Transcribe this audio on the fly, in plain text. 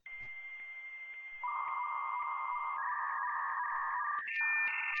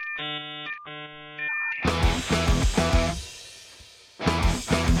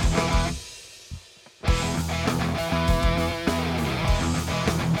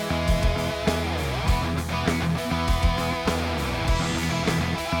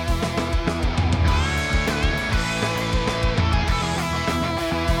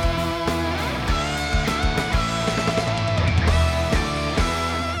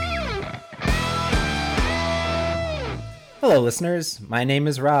Hello, listeners. My name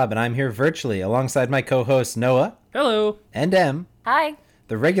is Rob, and I'm here virtually alongside my co-hosts Noah. Hello. And Em. Hi.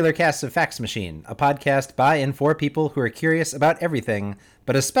 The regular cast of Fax Machine, a podcast by and for people who are curious about everything,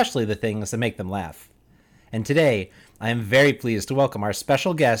 but especially the things that make them laugh. And today, I am very pleased to welcome our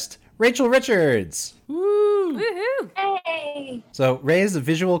special guest, Rachel Richards. Woo! Woohoo! Hey! So, Ray is a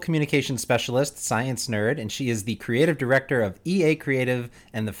visual communication specialist, science nerd, and she is the creative director of EA Creative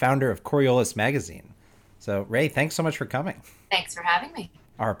and the founder of Coriolis Magazine. So, Ray, thanks so much for coming. Thanks for having me.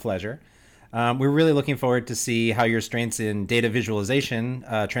 Our pleasure. We're really looking forward to see how your strengths in data visualization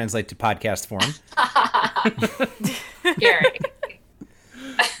translate to podcast form. Gary.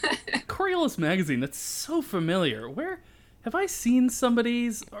 Coriolis Magazine, that's so familiar. Where have I seen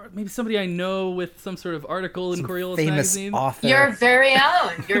somebody's, or maybe somebody I know with some sort of article in Coriolis Famous Magazine? author. Your very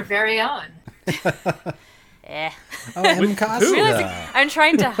own. Your very own. Oh, M. Costa. I'm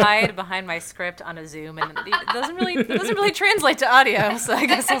trying to hide behind my script on a Zoom, and it doesn't really translate to audio, so I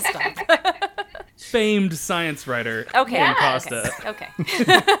guess I'll stop. Famed science writer, Okay. M. Costa. Okay.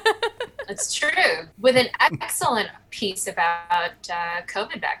 It's true. With an excellent piece about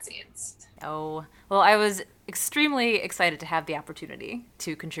COVID vaccines. Oh, well, I was extremely excited to have the opportunity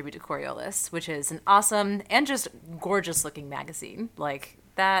to contribute to Coriolis, which is an awesome and just gorgeous-looking magazine. Like,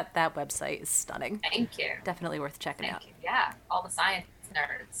 that website is stunning. Thank you. Definitely worth checking out. Thank you. Yeah, all the science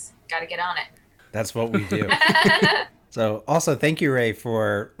nerds. Got to get on it. That's what we do. So, also, thank you, Ray,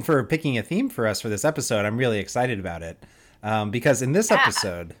 for picking a theme for us for this episode. I'm really excited about it. Because in this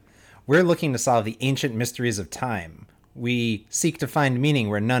episode, we're looking to solve the ancient mysteries of time. We seek to find meaning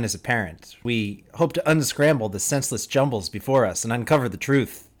where none is apparent. We hope to unscramble the senseless jumbles before us and uncover the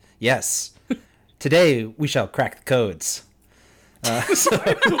truth. Yes. Today, we shall crack the codes. Why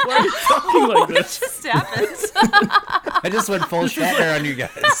are you talking like this? Just happens. I just went full Shatner on you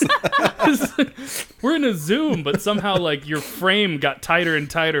guys. We're in a Zoom, but somehow, like, your frame got tighter and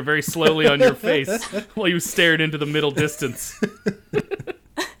tighter very slowly on your face while you stared into the middle distance.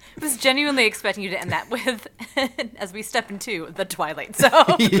 I was genuinely expecting you to end that with, as we step into the Twilight Zone.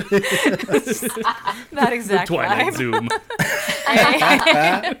 That exact The Twilight vibe. Zoom.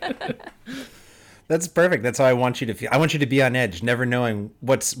 That's perfect. That's how I want you to feel. I want you to be on edge, never knowing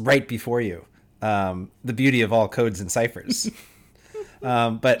what's right before you. The beauty of all codes and ciphers.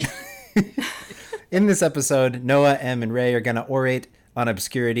 But in this episode, Noah, Em, and Ray are going to orate on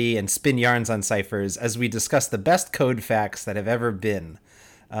obscurity and spin yarns on ciphers as we discuss the best code facts that have ever been.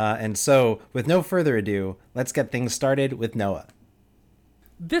 And so, with no further ado, let's get things started with Noah.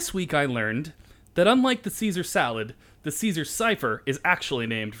 This week I learned that unlike the Caesar salad, the Caesar cipher is actually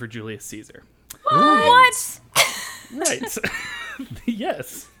named for Julius Caesar. What? Right.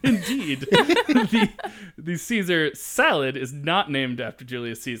 Yes, indeed. The Caesar salad is not named after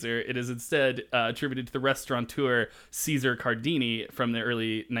Julius Caesar. It is instead attributed to the restaurateur Caesar Cardini from the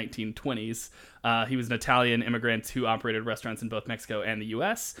early 1920s. He was an Italian immigrant who operated restaurants in both Mexico and the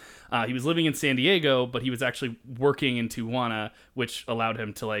U.S. He was living in San Diego, but he was actually working in Tijuana, which allowed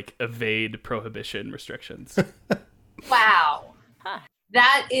him to, like, evade prohibition restrictions. Wow. Huh.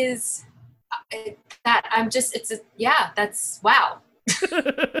 That is... that's wow.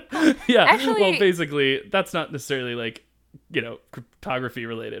 Yeah, Actually- well, basically, that's not necessarily, like, you know, cryptography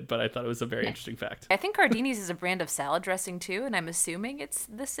related, but I thought it was a very interesting fact. I think Cardini's is a brand of salad dressing too, and I'm assuming it's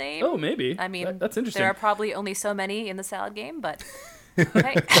the same. Oh, maybe. I mean, that's interesting. there are probably only so many in the salad game, but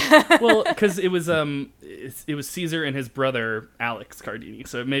okay. Well, because it was Caesar and his brother Alex Cardini,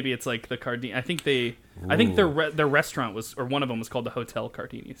 so maybe it's like the Cardini. I think their restaurant was, or one of them was called the Hotel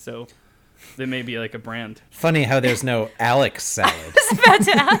Cardini, so they may be like a brand. Funny how there's no Alex salad. I was about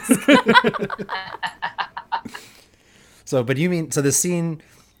to ask. So the scene,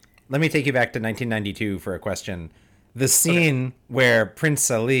 let me take you back to 1992 for a question. The scene where Prince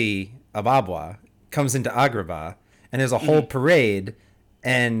Salih of Abwa comes into Agrabah and there's a whole parade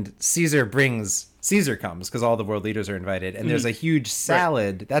and Caesar comes because all the world leaders are invited and there's a huge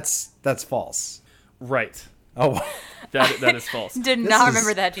salad. Right. That's false. Right. Oh, That is false. Did not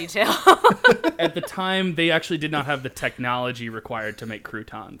remember that detail. At the time, they actually did not have the technology required to make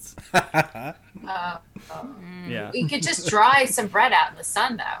croutons. Yeah. We could just dry some bread out in the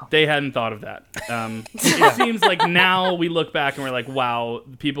sun, though. They hadn't thought of that. It seems like now we look back and we're like, wow,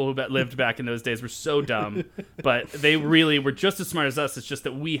 the people who lived back in those days were so dumb. But they really were just as smart as us. It's just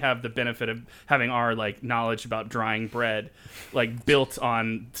that we have the benefit of having our like knowledge about drying bread, like built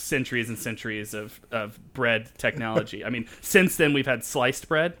on centuries and centuries of bread technology. I mean, since then we've had sliced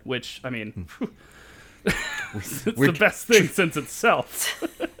bread, which, I mean, it's the best thing since itself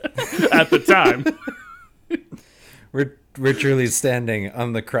at the time. We're truly standing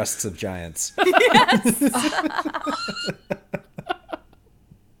on the crusts of giants.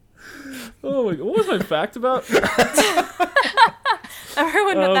 Oh my god, what was my fact about?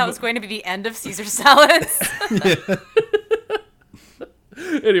 Everyone knew that was going to be the end of Caesar salads.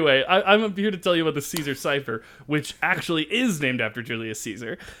 Anyway, I'm here to tell you about the Caesar cipher, which actually is named after Julius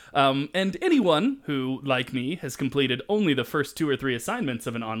Caesar. And anyone who, like me, has completed only the first 2 or 3 assignments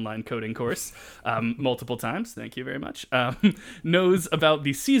of an online coding course multiple times, thank you very much, knows about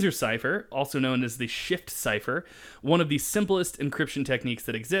the Caesar cipher, also known as the shift cipher, one of the simplest encryption techniques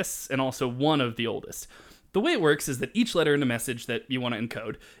that exists, and also one of the oldest. The way it works is that each letter in a message that you want to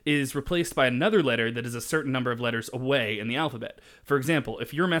encode is replaced by another letter that is a certain number of letters away in the alphabet. For example,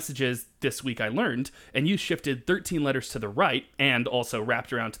 if your message is, "This week I learned," and you shifted 13 letters to the right, and also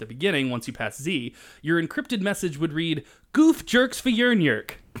wrapped around to the beginning once you pass Z, your encrypted message would read, "Goof jerks for yern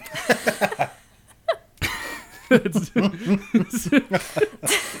yerk."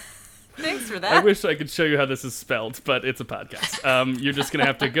 Thanks for that. I wish I could show you how this is spelled, but it's a podcast. You're just going to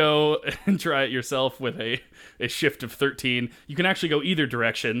have to go and try it yourself with a shift of 13. You can actually go either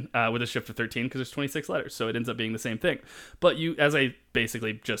direction with a shift of 13 because there's 26 letters, so it ends up being the same thing. But you, as I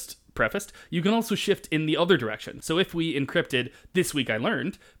basically just prefaced, you can also shift in the other direction. So if we encrypted "This week I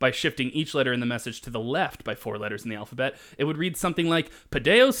learned" by shifting each letter in the message to the left by 4 letters in the alphabet, it would read something like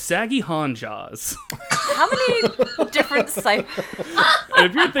 "Padeo saggy hanjaws." How many different ciphers? And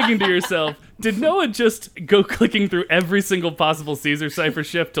if you're thinking to yourself, did Noah just go clicking through every single possible Caesar cipher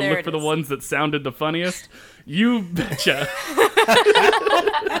shift to There look it for the is. ones that sounded the funniest? You betcha.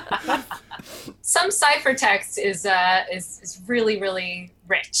 Some ciphertext is really, really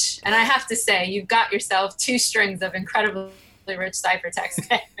rich. And I have to say, you've got yourself 2 strings of incredibly rich ciphertext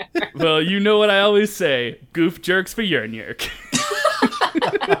there. Well, you know what I always say, goof jerks for yern yerk.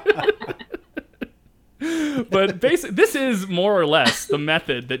 But basically, this is more or less the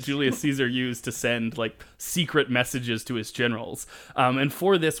method that Julius Caesar used to send like secret messages to his generals. And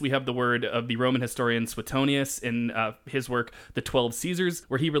for this, we have the word of the Roman historian Suetonius in his work, The 12 Caesars,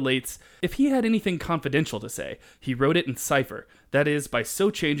 where he relates, if he had anything confidential to say, he wrote it in cipher, that is, by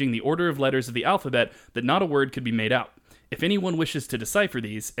so changing the order of letters of the alphabet that not a word could be made out. If anyone wishes to decipher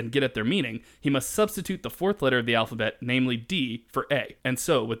these and get at their meaning, he must substitute the 4th letter of the alphabet, namely D, for A, and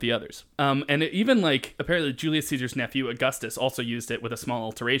so with the others. And even like, apparently Julius Caesar's nephew Augustus also used it with a small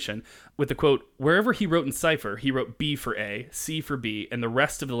alteration, with the quote, wherever he wrote in cipher, he wrote B for A, C for B, and the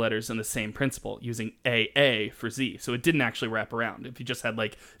rest of the letters in the same principle, using AA for Z. So it didn't actually wrap around. If you just had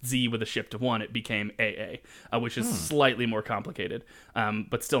like Z with a shift of 1, it became AA, which is slightly more complicated,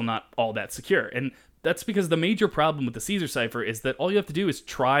 but still not all that secure. And that's because the major problem with the Caesar cipher is that all you have to do is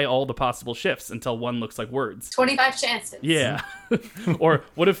try all the possible shifts until one looks like words. 25 chances. Yeah. Or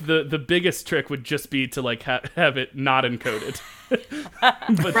what if the biggest trick would just be to like have it not encoded?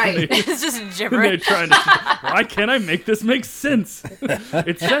 But Right. It's just they're gibberish. trying to, why can't I make this make sense?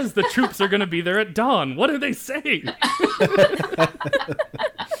 It says the troops are going to be there at dawn. What are they saying?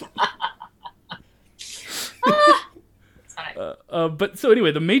 But so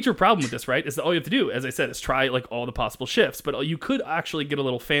anyway, the major problem with this, right, is that all you have to do, as I said, is try like all the possible shifts. But you could actually get a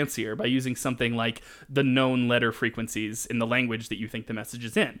little fancier by using something like the known letter frequencies in the language that you think the message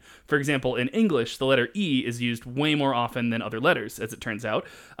is in. For example, in English, the letter E is used way more often than other letters, as it turns out.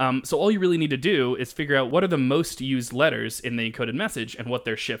 So all you really need to do is figure out what are the most used letters in the encoded message and what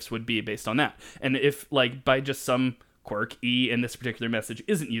their shifts would be based on that. And if, like, by just some quirk, E in this particular message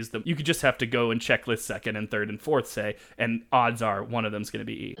isn't used, you could just have to go and checklist 2nd and 3rd and 4th, say, and odds are one of them's going to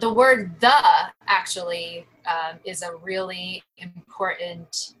be E. The word "the" actually is a really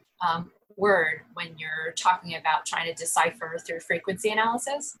important word when you're talking about trying to decipher through frequency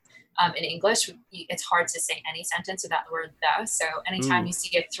analysis. In English, it's hard to say any sentence without the word "the." So anytime you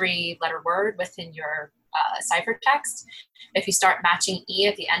see a 3-letter word within your ciphertext, if you start matching E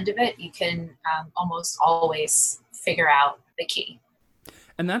at the end of it, you can almost always figure out the key.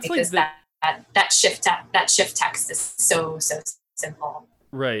 And that's because like that shift text is so simple.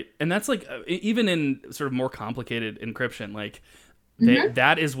 Right. And that's like, even in sort of more complicated encryption, like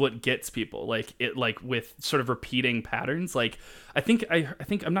that is what gets people, like it, like with sort of repeating patterns. Like I think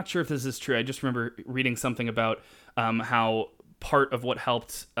I'm not sure if this is true. I just remember reading something about how part of what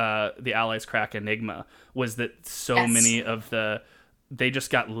helped the Allies crack Enigma was that many of they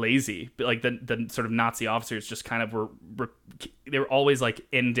just got lazy. Like the sort of Nazi officers just kind of they were always like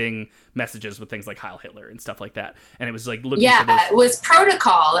ending messages with things like Heil Hitler and stuff like that. And it was like looking for those... it was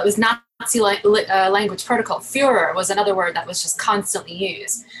protocol. It was Nazi language protocol. Führer was another word that was just constantly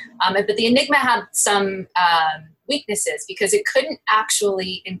used. But the Enigma had some weaknesses because it couldn't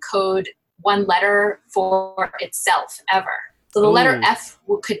actually encode one letter for itself ever. So the letter F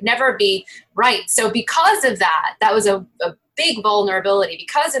could never be right. So because of that, that was a big vulnerability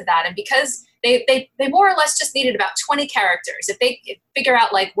because of that. And because they more or less just needed about 20 characters. If they figure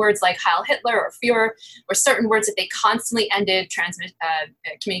out like words like Heil Hitler or Führer or certain words that they constantly ended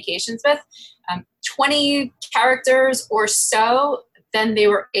communications with, 20 characters or so, then they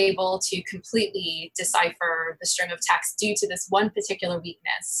were able to completely decipher the string of text due to this one particular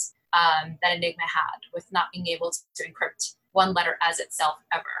weakness that Enigma had with not being able to encrypt one letter as itself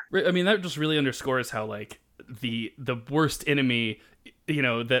ever. I mean, that just really underscores how like the worst enemy, you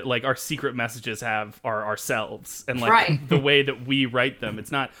know, that like our secret messages have are ourselves, and like the way that we write them.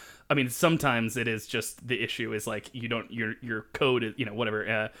 It's not, I mean, sometimes it is just the issue is like you don't, your code is, you know,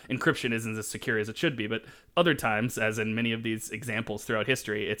 whatever, encryption isn't as secure as it should be. But other times, as in many of these examples throughout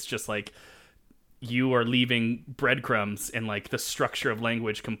history, it's just like you are leaving breadcrumbs and like the structure of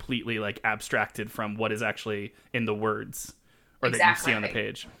language completely like abstracted from what is actually in the words or that you see on the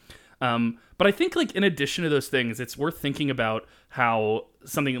page. But I think like in addition to those things, it's worth thinking about how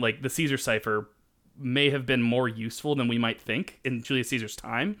something like the Caesar cipher may have been more useful than we might think in Julius Caesar's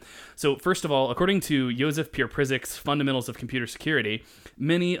time. So first of all, according to Joseph Pierre Prizik's Fundamentals of Computer Security,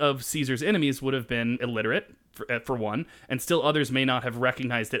 many of Caesar's enemies would have been illiterate, for one, and still others may not have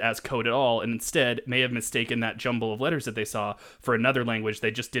recognized it as code at all, and instead may have mistaken that jumble of letters that they saw for another language they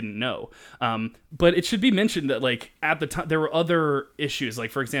just didn't know. But it should be mentioned that, like, at the time, there were other issues.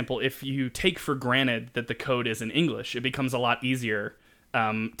 Like, for example, if you take for granted that the code is in English, it becomes a lot easier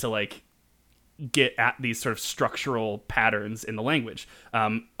to, like, get at these sort of structural patterns in the language.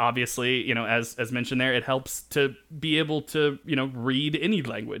 Obviously, you know, as mentioned there, it helps to be able to, you know, read any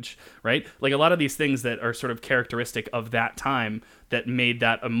language, right? Like a lot of these things that are sort of characteristic of that time that made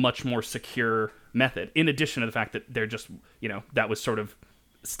that a much more secure method, in addition to the fact that they're just, you know, that was sort of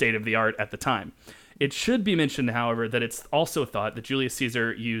state of the art at the time. It should be mentioned, however, that it's also thought that Julius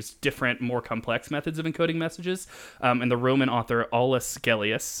Caesar used different, more complex methods of encoding messages. And the Roman author Aulus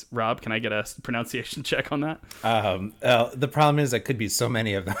Gellius, Rob, can I get a pronunciation check on that? The problem is there could be so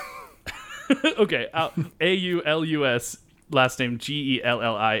many of them. Okay, Aulus, last name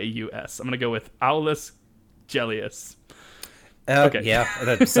Gellius. I'm going to go with Aulus Gellius. Okay. Yeah,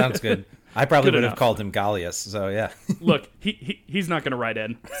 that sounds good. I probably would have called him Gallius, so yeah. Look, he's not going to write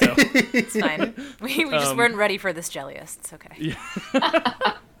in, so. It's fine. We just weren't ready for this Gellius. It's okay. Yeah.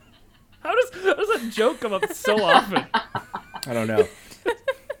 How does that joke come up so often? I don't know.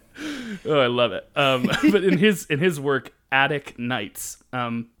 Oh, I love it. But in his work, Attic Nights,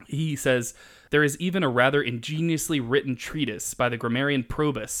 he says, there is even a rather ingeniously written treatise by the grammarian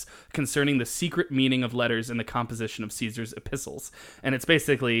Probus concerning the secret meaning of letters in the composition of Caesar's epistles. And it's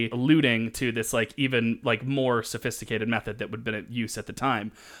basically alluding to this like even like more sophisticated method that would have been at use at the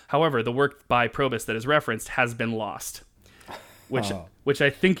time. However, the work by Probus that is referenced has been lost, which I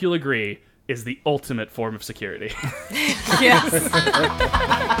think you'll agree is the ultimate form of security. Yes.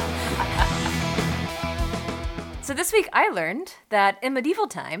 So this week I learned that in medieval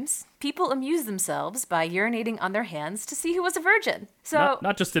times, people amused themselves by urinating on their hands to see who was a virgin. So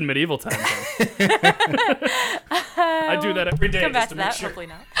not just in medieval times. I do that every day. Come back just to make that. sure. Hopefully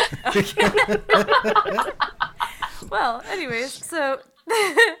not. Okay. Well, anyways, so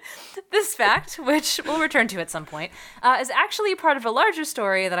this fact, which we'll return to at some point, is actually part of a larger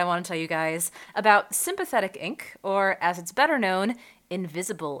story that I want to tell you guys about sympathetic ink, or as it's better known,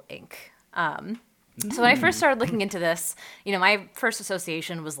 invisible ink. So when I first started looking into this, you know, my first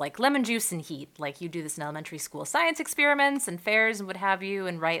association was like lemon juice and heat. Like you do this in elementary school science experiments and fairs and what have you,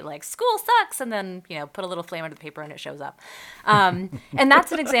 and write like school sucks, and then, you know, put a little flame under the paper and it shows up. And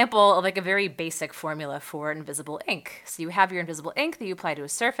that's an example of like a very basic formula for invisible ink. So you have your invisible ink that you apply to a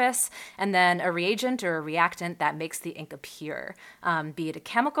surface, and then a reagent or a reactant that makes the ink appear, be it a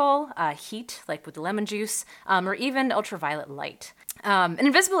chemical, heat, like with the lemon juice, or even ultraviolet light. And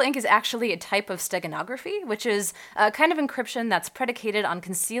invisible ink is actually a type of steganography, which is a kind of encryption that's predicated on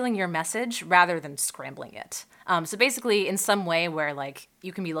concealing your message rather than scrambling it. So basically, in some way where like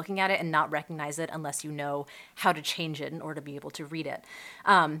you can be looking at it and not recognize it unless you know how to change it in order to be able to read it.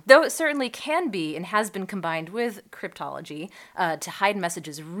 Though it certainly can be and has been combined with cryptology to hide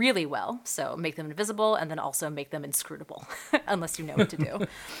messages really well. So make them invisible and then also make them inscrutable unless you know what to do.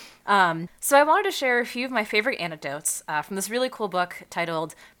 So I wanted to share a few of my favorite anecdotes from this really cool book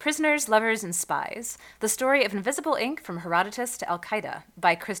titled Prisoners, Lovers, and Spies, The Story of Invisible Ink from Herodotus to Al-Qaeda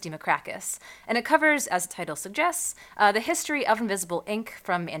by Christy Makrakis. And it covers, as the title suggests, the history of invisible ink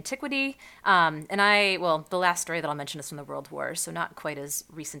from antiquity. The last story that I'll mention is from the World War, so not quite as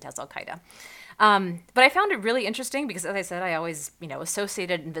recent as Al-Qaeda. But I found it really interesting because, as I said, I always,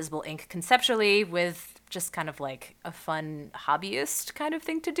 associated invisible ink conceptually with just kind of like a fun hobbyist kind of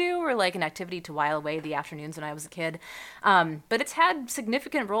thing to do, or like an activity to while away the afternoons when I was a kid. But it's had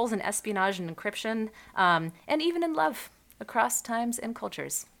significant roles in espionage and encryption, and even in love across times and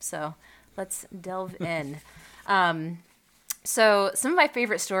cultures. So let's delve in. So some of my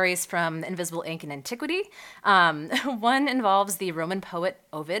favorite stories from invisible ink in antiquity. One involves the Roman poet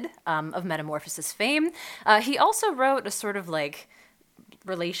Ovid, of Metamorphosis fame. He also wrote a sort of like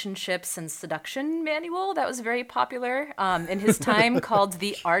relationships and seduction manual that was very popular in his time called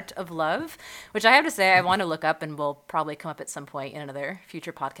The Art of Love, which I have to say I want to look up and will probably come up at some point in another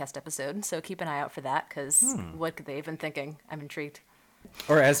future podcast episode. So keep an eye out for that, because what could they have been thinking? I'm intrigued.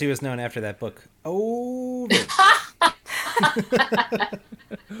 Or as he was known after that book, Ovid.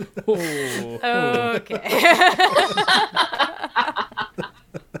 Okay.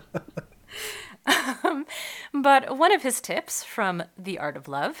 But one of his tips from The Art of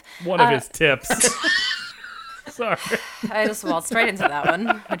Love. One of his tips. Sorry. I just waltzed right into that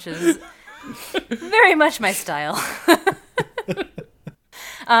one, which is very much my style.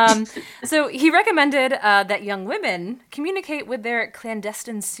 So he recommended that young women communicate with their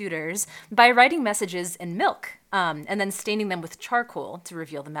clandestine suitors by writing messages in milk, and then staining them with charcoal to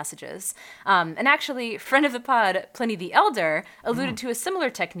reveal the messages. And actually, friend of the pod, Pliny the Elder, alluded to a similar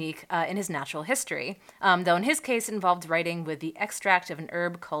technique in his Natural History, though in his case it involved writing with the extract of an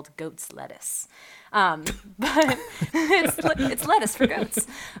herb called goat's lettuce. But it's lettuce for goats.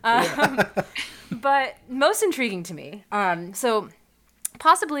 But most intriguing to me,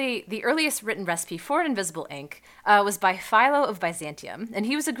 possibly the earliest written recipe for invisible ink was by Philo of Byzantium, and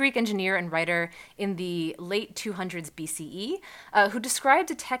he was a Greek engineer and writer in the late 200s BCE, who described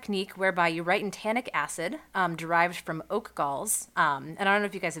a technique whereby you write in tannic acid derived from oak galls. And I don't know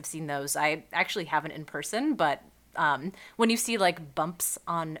if you guys have seen those. I actually haven't in person, but when you see like bumps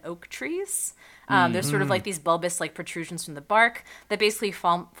on oak trees, there's sort of like these bulbous like protrusions from the bark that basically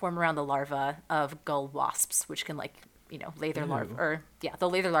form around the larva of gull wasps, which can like lay their larvae, they'll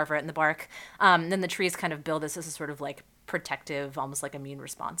lay their larvae in the bark. Then the trees kind of build this as a sort of like protective, almost like immune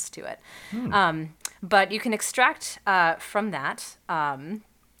response to it. But you can extract from that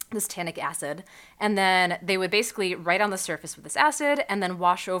this tannic acid, and then they would basically write on the surface with this acid and then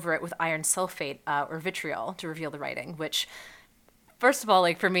wash over it with iron sulfate or vitriol to reveal the writing, which, first of all,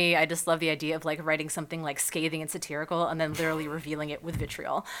 like for me, I just love the idea of like writing something like scathing and satirical and then literally revealing it with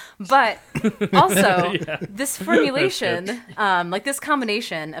vitriol. But also this formulation, like this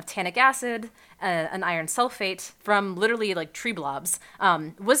combination of tannic acid and iron sulfate from literally like tree blobs,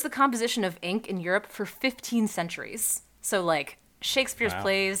 was the composition of ink in Europe for 15 centuries. So like Shakespeare's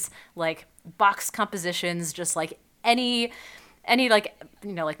plays, like Bach's compositions, just like any like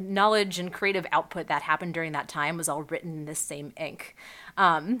knowledge and creative output that happened during that time was all written in this same ink.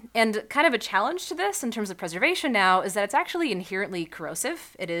 And kind of a challenge to this in terms of preservation now is that it's actually inherently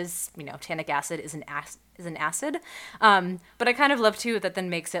corrosive. It is, tannic acid is an acid. But I kind of love too that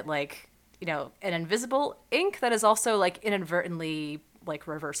then makes it like, an invisible ink that is also like inadvertently like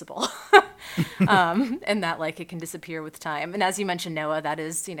reversible. And that like it can disappear with time. And as you mentioned, Noah, that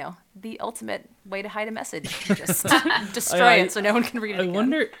is, the ultimate way to hide a message. Just destroy it so no one can read it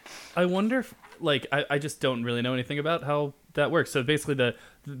again. I wonder if, like, I just don't really know anything about how that works. So basically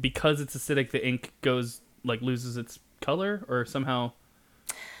because it's acidic, the ink loses its color or somehow.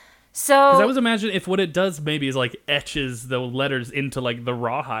 So, because I was imagining if what it does maybe is like etches the letters into like the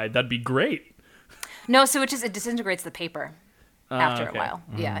rawhide, that'd be great. No, so it disintegrates the paper after a while.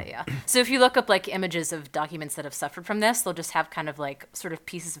 Yeah. So if you look up like images of documents that have suffered from this, they'll just have kind of like sort of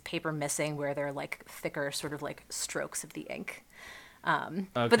pieces of paper missing where they're like thicker sort of like strokes of the ink.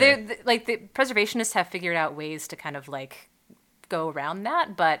 But like the preservationists have figured out ways to kind of like go around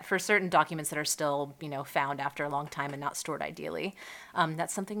that. But for certain documents that are still, found after a long time and not stored ideally,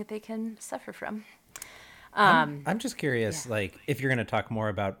 that's something that they can suffer from. I'm just curious, like, if you're going to talk more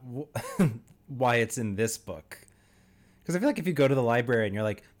about why it's in this book. Because I feel like if you go to the library and you're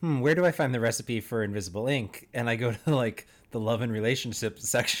like, where do I find the recipe for invisible ink? And I go to, like, the love and relationships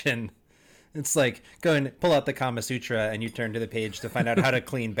section, it's like, go and pull out the Kama Sutra and you turn to the page to find out how to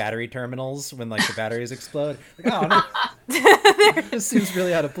clean battery terminals when, like, the batteries explode. Like, oh, no. This seems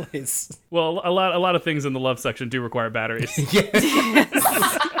really out of place. Well, a lot of things in the love section do require batteries.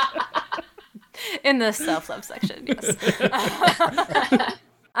 Yes. In the self-love section, yes.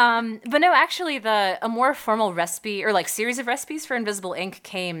 But no, actually, a more formal recipe or like series of recipes for invisible ink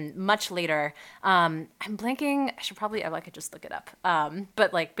came much later. I'm blanking. I could just look it up.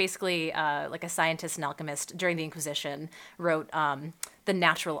 But like basically, like a scientist and alchemist during the Inquisition wrote the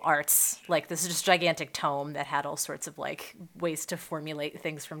Natural Arts, like this is just gigantic tome that had all sorts of like ways to formulate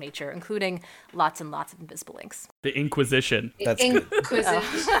things from nature, including lots and lots of invisible inks. The Inquisition. That's Inquisition.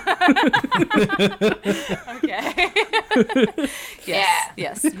 Okay.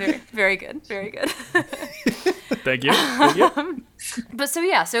 Yes. Very, very good. Very good. Thank you. But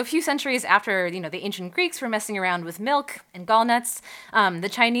so a few centuries after, the ancient Greeks were messing around with milk and gallnuts, the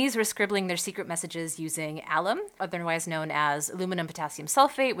Chinese were scribbling their secret messages using alum, otherwise known as aluminum potassium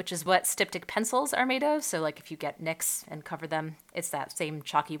sulfate, which is what styptic pencils are made of. So like if you get nicks and cover them, it's that same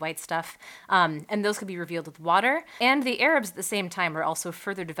chalky white stuff. And those could be revealed with water. And the Arabs at the same time were also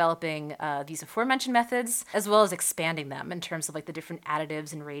further developing these aforementioned methods, as well as expanding them in terms of like the different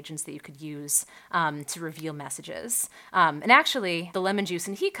additives and reagents that you could use to reveal messages. And actually, the lemon juice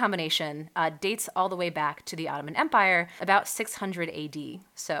and heat combination dates all the way back to the Ottoman Empire, about 600 AD.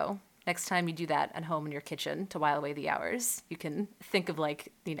 So next time you do that at home in your kitchen to while away the hours, you can think of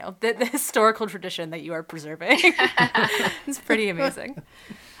like, the historical tradition that you are preserving. It's pretty amazing.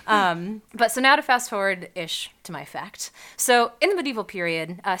 But so now to fast forward-ish to my fact. So in the medieval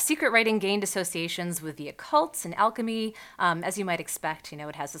period, secret writing gained associations with the occult and alchemy. As you might expect,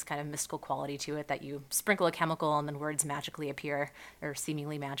 it has this kind of mystical quality to it that you sprinkle a chemical and then words magically appear, or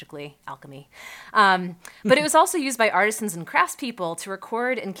seemingly magically, alchemy. But it was also used by artisans and craftspeople to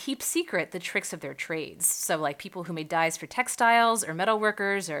record and keep secret the tricks of their trades. So like people who made dyes for textiles or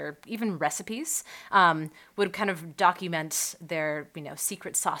metalworkers or even recipes would kind of document their,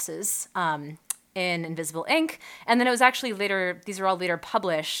 secret sauces in invisible ink. And then it was actually these are all later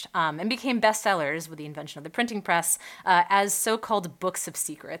published and became bestsellers with the invention of the printing press as so-called books of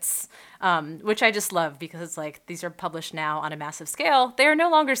secrets, which I just love because it's like these are published now on a massive scale. They are no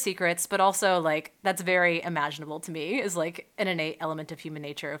longer secrets, but also like that's very imaginable to me is like an innate element of human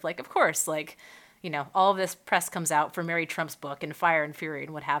nature of like, of course, like, all of this press comes out for Mary Trump's book and Fire and Fury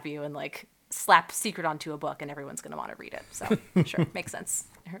and what have you, and like slap secret onto a book and everyone's going to want to read it. So sure, makes sense.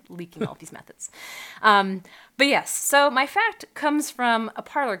 They're leaking all of these methods. But yes, so my fact comes from a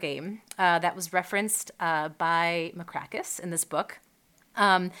parlor game that was referenced by Macracus in this book.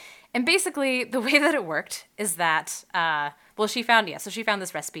 And basically the way that it worked is that, she found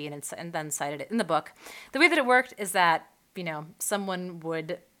this recipe and then cited it in the book. The way that it worked is that, someone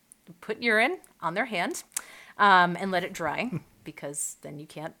would put urine on their hand and let it dry because then you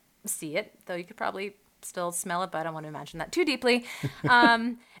can't see it, though you could probably still smell it, but I don't want to imagine that too deeply.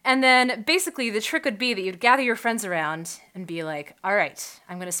 And then basically the trick would be that you'd gather your friends around and be like, all right,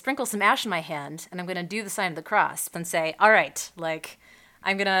 I'm going to sprinkle some ash in my hand and I'm going to do the sign of the cross and say, all right, like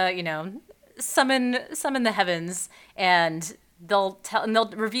I'm going to, summon the heavens and they'll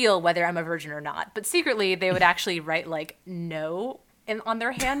reveal whether I'm a virgin or not. But secretly they would actually write like no on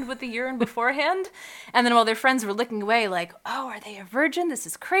their hand with the urine beforehand. And then while their friends were looking away like, oh, are they a virgin? This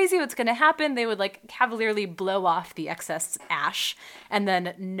is crazy. What's going to happen? They would like cavalierly blow off the excess ash and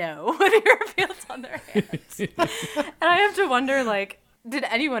then know what they revealed on their hands. And I have to wonder, like, did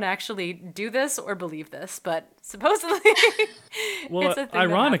anyone actually do this or believe this? But supposedly well, it's a thing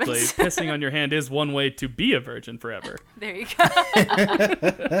ironically, that pissing on your hand is one way to be a virgin forever. There you go.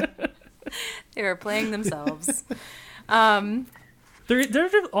 They were playing themselves.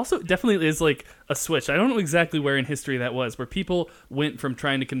 There also definitely is like a switch. I don't know exactly where in history that was, where people went from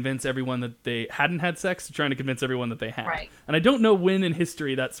trying to convince everyone that they hadn't had sex to trying to convince everyone that they had. Right. And I don't know when in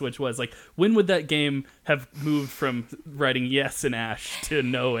history that switch was. Like, when would that game have moved from writing yes in ash to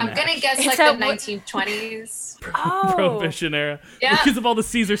no in ash? I'm going to guess like the 1920s. Prohibition era. Yeah. Because of all the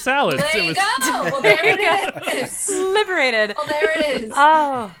Caesar salads. There you go. Well, there it is. Liberated. Well, there it is.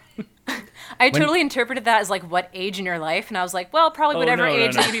 Oh. I totally interpreted that as like what age in your life, and I was like, well, probably whatever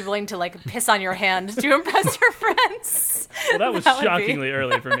age that you'd be willing to like piss on your hand to impress your friends. Well, that was shockingly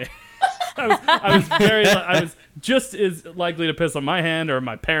early for me. I was just as likely to piss on my hand or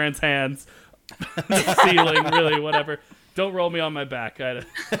my parents' hands, the ceiling, really, whatever. Don't roll me on my back.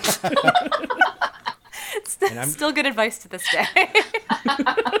 It's And I'm Still good advice to this day.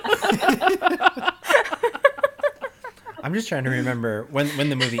 I'm just trying to remember when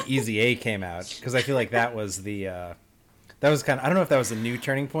the movie Easy A came out, because I feel like that was kind of, I don't know if that was a new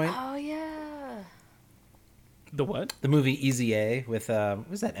turning point. Oh yeah. The what? The movie Easy A with what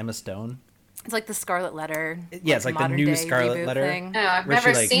was that, Emma Stone? It's like the Scarlet Letter. Yeah, it's like the new modern-day Scarlet reboot Letter. thing. No, I've Where she,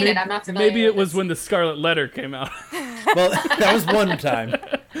 never like- seen it. I'm not familiar. Maybe it with was when the Scarlet Letter came out. Well, that was one time.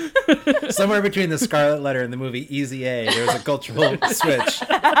 Somewhere between the Scarlet Letter and the movie Easy A, there was a cultural switch.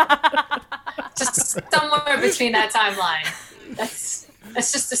 just somewhere between that timeline. That's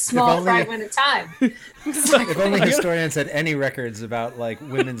just a small only- fragment of time. If only historians had any records about like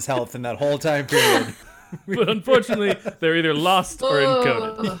women's health in that whole time period. But unfortunately, they're either lost or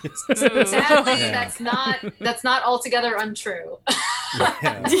encoded. Ooh. Sadly, Yeah. that's not altogether untrue.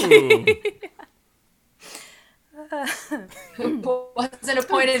 Yeah. Ooh. Wasn't a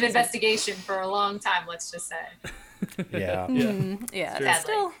point of investigation for a long time. Let's just say. Yeah. Yeah,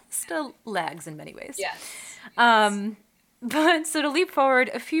 True. it still lags in many ways. Yes. But so to leap forward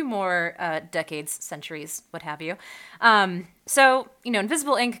a few more decades, centuries, what have you. So,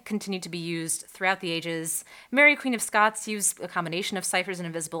 invisible ink continued to be used throughout the ages. Mary, Queen of Scots, used a combination of ciphers and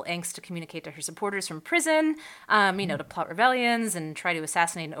invisible inks to communicate to her supporters from prison, to plot rebellions and try to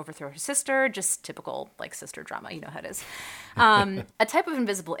assassinate and overthrow her sister. Just typical, sister drama. You know how it is. A type of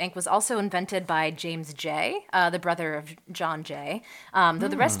invisible ink was also invented by James Jay, the brother of John Jay, though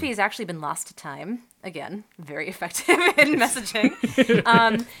the recipe has actually been lost to time. Again, very effective in messaging.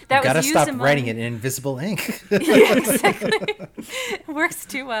 That Gotta was used stop among... writing it in invisible ink. Yeah, exactly. Works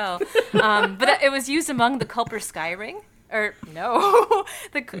too well. But it was used among the Culper Sky Ring. Or, no.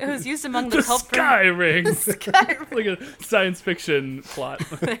 It was used among the The Culper... Sky Ring. Sky Ring. Like a science fiction plot.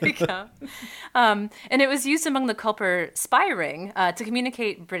 There you go. And it was used among the Culper Spy Ring to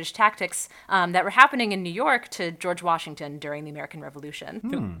communicate British tactics that were happening in New York to George Washington during the American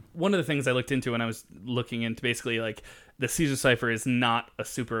Revolution. One of the things I looked into when I was looking into basically the Caesar cipher is not a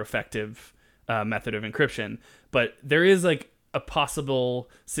super effective method of encryption, but there is a possible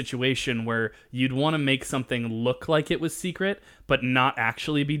situation where you'd want to make something look like it was secret, but not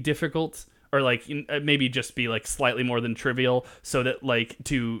actually be difficult, or maybe just be slightly more than trivial, so that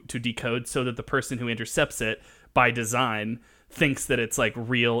to decode, so that the person who intercepts it by design thinks that it's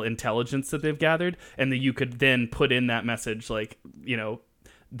real intelligence that they've gathered, and that you could then put in that message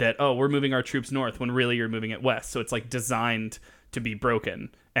that, oh, we're moving our troops north, when really you're moving it west. So it's designed to be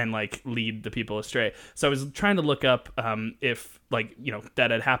broken and lead the people astray. So I was trying to look up if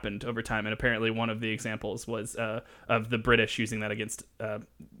that had happened over time, and apparently one of the examples was of the British using that against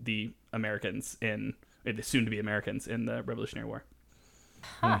the Americans the soon-to-be Americans in the Revolutionary War.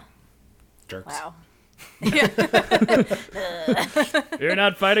 Jerks. Wow. You're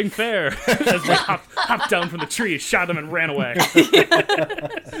not fighting fair. As we hopped down from the tree, shot them, and ran away.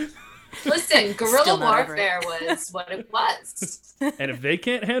 Listen, guerrilla Still not over warfare was what it was. And if they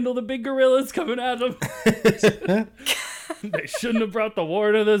can't handle the big gorillas coming at them, they shouldn't have brought the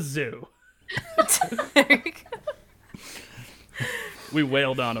war to the zoo. There you go. We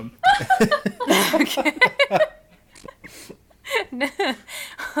wailed on them.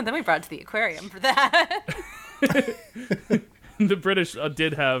 Then we brought it to the aquarium for that. The British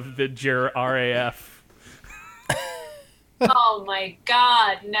did have the RAF. Oh my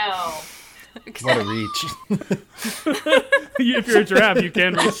God, no. What a reach. If you're a giraffe, you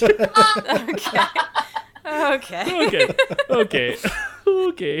can reach. Okay. Okay.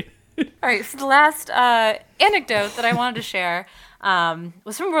 All right, so the last anecdote that I wanted to share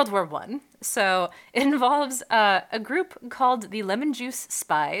was from World War I. So it involves a group called the Lemon Juice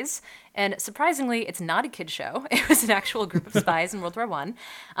Spies, and surprisingly, it's not a kid show. It was an actual group of spies in World War I.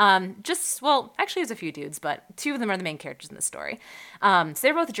 Actually, there's a few dudes, but two of them are the main characters in this story. So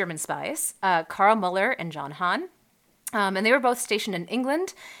they're both German spies, Karl Muller and John Hahn. And they were both stationed in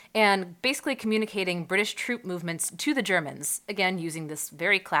England and basically communicating British troop movements to the Germans, again, using this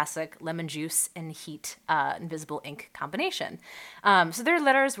very classic lemon juice and heat invisible ink combination. So their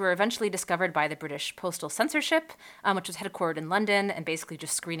letters were eventually discovered by the British Postal Censorship, which was headquartered in London and basically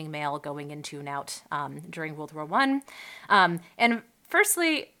just screening mail going into and out during World War I. And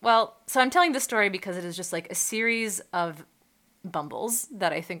firstly, so I'm telling this story because it is just a series of bumbles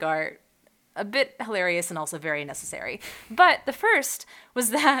that I think are a bit hilarious and also very necessary. But the first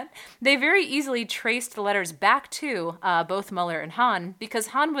was that they very easily traced the letters back to both Muller and Hahn, because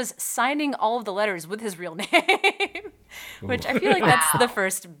Hahn was signing all of the letters with his real name, which I feel like that's the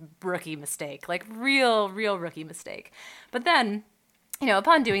first rookie mistake, real rookie mistake. But then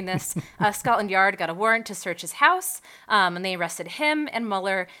Upon doing this, Scotland Yard got a warrant to search his house, and they arrested him and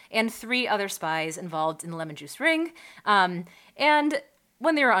Mueller and 3 other spies involved in the lemon juice ring. And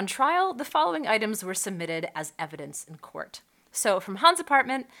when they were on trial, the following items were submitted as evidence in court. So from Hahn's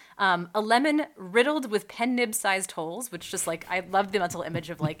apartment, a lemon riddled with pen nib-sized holes, which just I love the mental image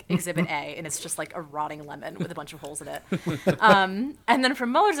of Exhibit A, and it's just a rotting lemon with a bunch of holes in it. And then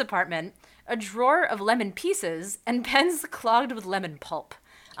from Mueller's apartment, a drawer of lemon pieces and pens clogged with lemon pulp.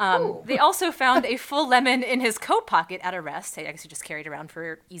 They also found a full lemon in his coat pocket at arrest. I guess he just carried around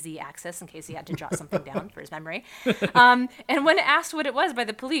for easy access in case he had to jot something down for his memory. And when asked what it was by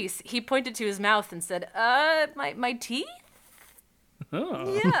the police, he pointed to his mouth and said, my teeth?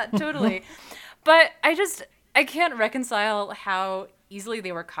 Oh. Yeah, totally. But I can't reconcile how easily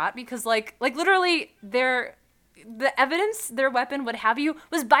they were caught because literally the evidence their weapon would have you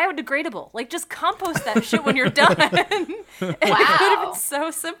was biodegradable. Just compost that shit when you're done. And it could have been so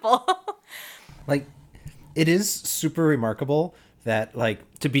simple. It is super remarkable that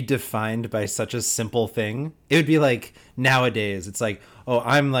to be defined by such a simple thing. It would be nowadays it's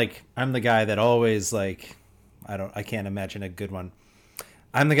I'm the guy that always I can't imagine a good one.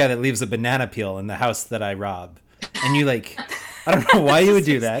 I'm the guy that leaves a banana peel in the house that I rob. And you I don't know why you would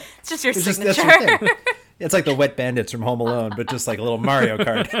do that. It's just your signature. That's your thing. It's like the Wet Bandits from Home Alone, but just a little Mario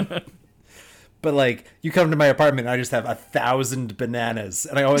Kart. But you come to my apartment and I just have 1,000 bananas.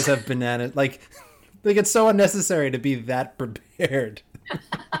 And I always have bananas. It's so unnecessary to be that prepared.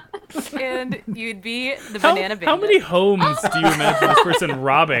 And you'd be the banana bandit. How many homes do you imagine this person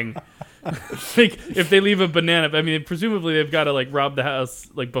robbing? If they leave a banana, I mean, presumably they've got to rob the house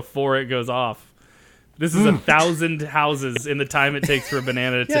before it goes off. This is 1,000 houses in the time it takes for a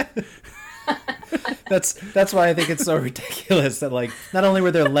banana to. Yeah. That's why I think it's so ridiculous that not only were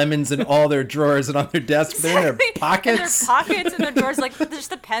there lemons in all their drawers and on their desks, but they're in their pockets. In their pockets and their drawers,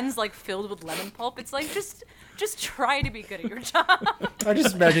 just the pens filled with lemon pulp. It's just try to be good at your job. I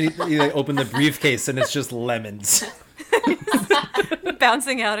just imagine you open the briefcase and it's just lemons.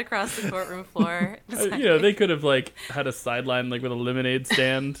 Bouncing out across the courtroom floor. They could have had a sideline with a lemonade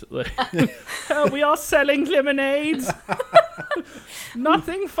stand. We are selling lemonades.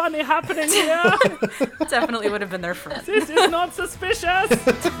 Nothing funny happening here. Definitely would have been their friend. This is not suspicious.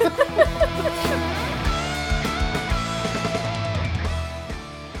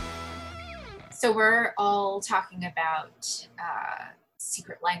 So we're all talking about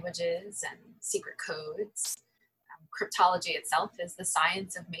secret languages and secret codes. Cryptology itself is the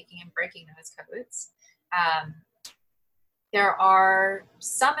science of making and breaking those codes. There are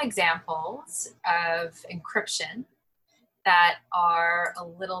some examples of encryption that are a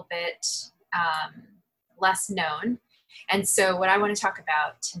little bit less known. And so what I want to talk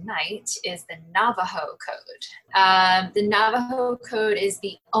about tonight is the Navajo Code. The Navajo Code is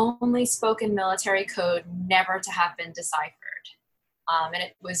the only spoken military code never to have been deciphered. And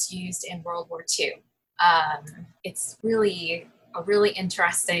it was used in World War II. It's really a really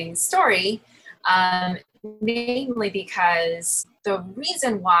interesting story, namely because the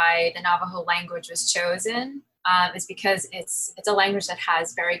reason why the Navajo language was chosen is because it's a language that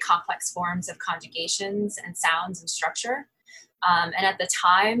has very complex forms of conjugations and sounds and structure. And at the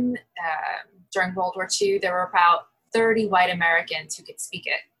time, during World War II, there were about 30 white Americans who could speak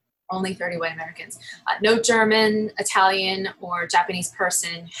it. Only 30 white Americans. No German, Italian, or Japanese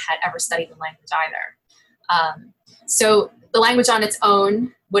person had ever studied the language either. So the language on its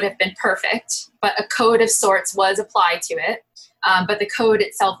own would have been perfect, but a code of sorts was applied to it. But the code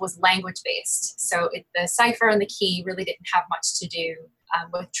itself was language-based. So the cipher and the key really didn't have much to do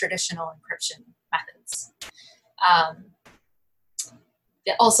with traditional encryption methods.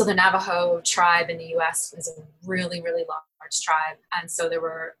 Also, the Navajo tribe in the U.S. was a really, really large tribe. And so there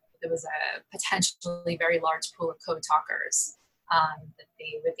was a potentially very large pool of code talkers that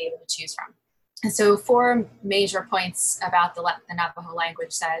they would be able to choose from. And so 4 major points about the Navajo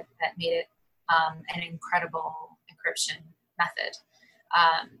language that made it an incredible encryption method.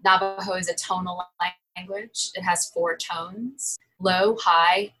 Navajo is a tonal language. It has 4 tones: low,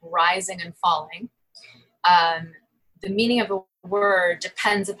 high, rising, and falling. The meaning of a word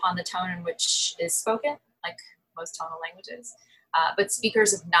depends upon the tone in which is spoken, like most tonal languages. But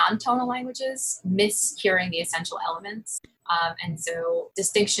speakers of non-tonal languages miss hearing the essential elements. And so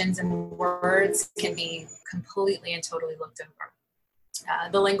distinctions in words can be completely and totally looked over.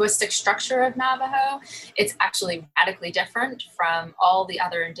 The linguistic structure of Navajo, it's actually radically different from all the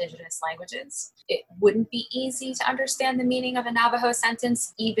other indigenous languages. It wouldn't be easy to understand the meaning of a Navajo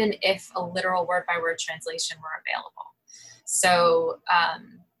sentence, even if a literal word-by-word translation were available. So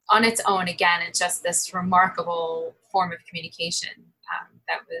on its own, again, it's just this remarkable form of communication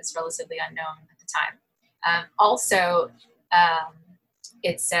that was relatively unknown at the time. Also,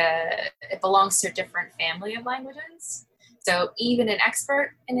 it belongs to a different family of languages. So even an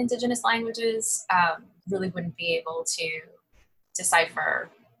expert in indigenous languages really wouldn't be able to decipher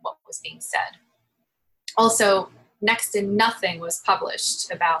what was being said. Also, next to nothing was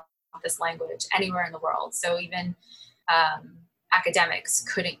published about this language anywhere in the world. So even academics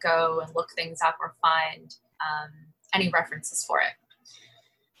couldn't go and look things up or find any references for it.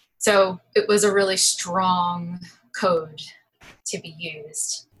 So it was a really strong code to be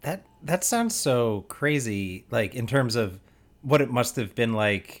used. That sounds so crazy, like in terms of what it must have been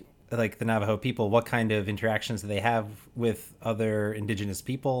like the Navajo people, what kind of interactions do they have with other indigenous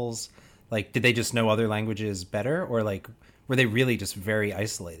peoples? Like, did they just know other languages better, or like were they really just very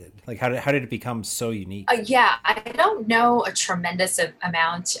isolated? Like, how did it become so unique? Yeah, I don't know a tremendous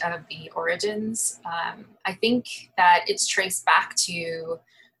amount of the origins. I think that it's traced back to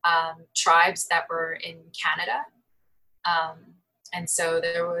tribes that were in Canada. And so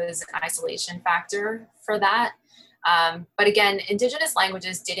there was an isolation factor for that. But again, indigenous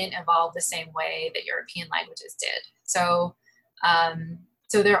languages didn't evolve the same way that European languages did. So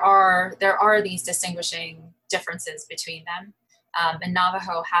there are these distinguishing differences between them. And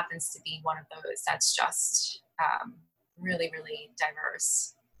Navajo happens to be one of those that's just really, really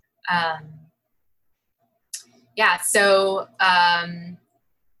diverse. So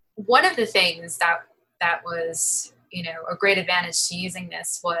one of the things that was, a great advantage to using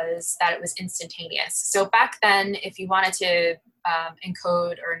this was that it was instantaneous. So back then, if you wanted to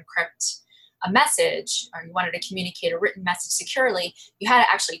encode or encrypt a message, or you wanted to communicate a written message securely, you had to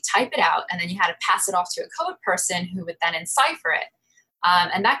actually type it out, and then you had to pass it off to a code person who would then encipher it.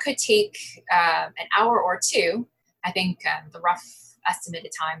 And that could take an hour or two. I think the rough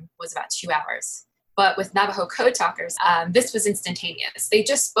estimated time was about 2 hours. But with Navajo code talkers, this was instantaneous. They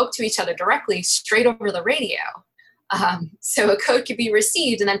just spoke to each other directly straight over the radio. So a code could be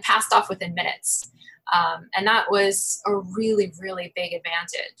received and then passed off within minutes. And that was a really, really big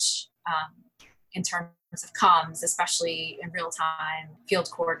advantage in terms of comms, especially in real time, field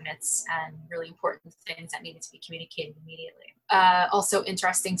coordinates, and really important things that needed to be communicated immediately. Also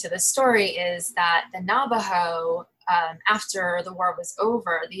interesting to this story is that the Navajo, after the war was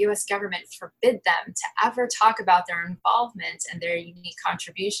over, the US government forbid them to ever talk about their involvement and their unique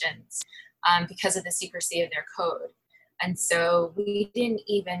contributions because of the secrecy of their code. And so we didn't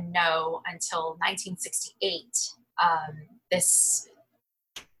even know until 1968 this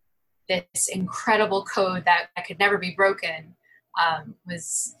incredible code that could never be broken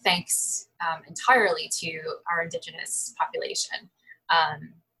was thanks entirely to our indigenous population.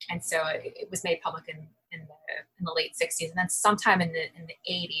 And so it was made public in the late 60s. And then sometime in the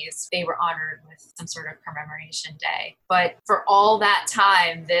 80s, they were honored with some sort of commemoration day. But for all that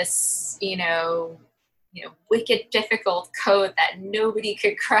time, this, wicked difficult code that nobody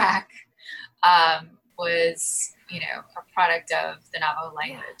could crack was, a product of the Navajo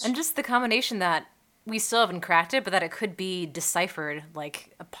language. And just the combination that we still haven't cracked it, but that it could be deciphered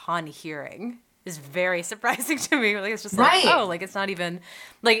like upon hearing is very surprising to me. Like, it's just like, right. Oh, like it's not even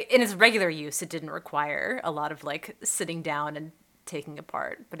like in its regular use, it didn't require a lot of like sitting down and taking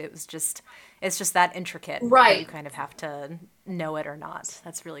apart, but it's just that intricate, right? That you kind of have to know it or not.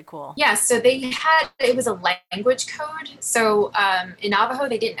 That's really cool. Yeah, so it was a language code. So in Navajo,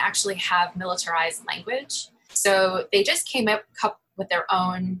 they didn't actually have militarized language. So they just came up with their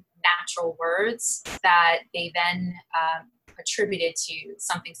own natural words that they then attributed to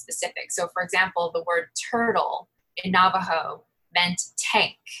something specific. So for example, the word turtle in Navajo meant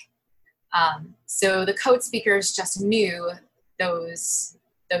tank. So the code speakers just knew those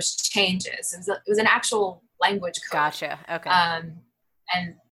changes. It was an actual language code. Gotcha. Okay.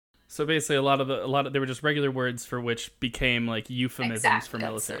 And so basically, a lot of they were just regular words for which became like euphemisms for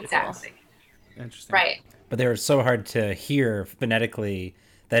military. Exactly. Interesting. Right. But they were so hard to hear phonetically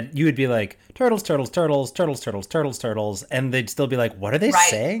that you would be like turtles, turtles, turtles, turtles, turtles, turtles, turtles, and they'd still be like, "What are they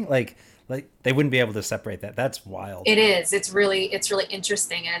saying?" Like they wouldn't be able to separate that. That's wild. It is. It's really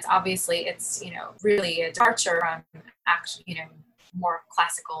interesting, and it's really a departure from actually more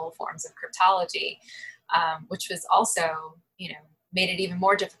classical forms of cryptology, which was also made it even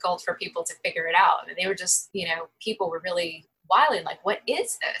more difficult for people to figure it out. They were just people were really wilding like, what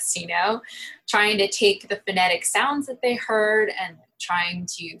is this? Trying to take the phonetic sounds that they heard and trying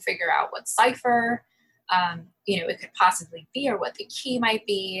to figure out what cipher it could possibly be or what the key might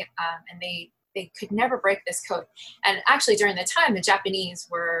be, and they could never break this code. And actually, during the time, the Japanese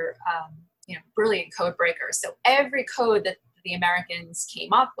were brilliant code breakers. So every code that the Americans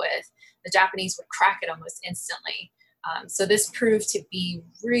came up with, the Japanese would crack it almost instantly. So this proved to be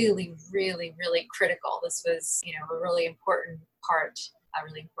really, really, really critical. This was, a really important part, a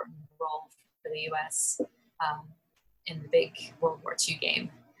really important role for the U.S. In the big World War II game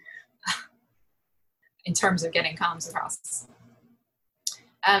in terms of getting comms across.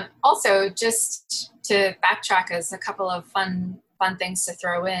 Also, just to backtrack as a couple of fun things to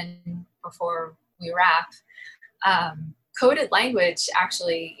throw in before we wrap, coded language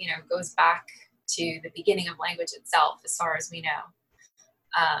actually, goes back to the beginning of language itself, as far as we know.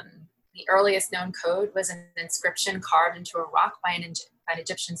 The earliest known code was an inscription carved into a rock by an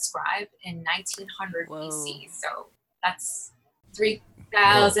Egyptian scribe in 1900 BC. So that's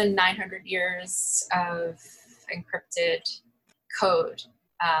 3,900 years of encrypted code,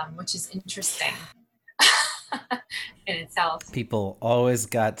 which is interesting in itself. People always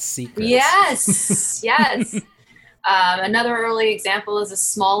got secrets. Yes, yes. Another early example is a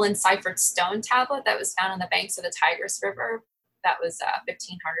small enciphered stone tablet that was found on the banks of the Tigris River. That was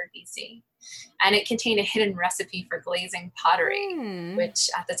 1500 BC. And it contained a hidden recipe for glazing pottery,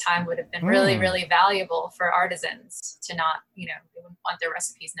 which at the time would have been really, really valuable for artisans to not, they wouldn't want their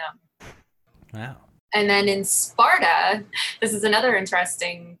recipes known. Wow. And then in Sparta, this is another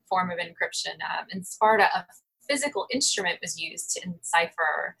interesting form of encryption. In Sparta, a physical instrument was used to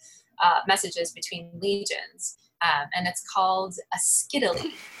encipher messages between legions. And it's called a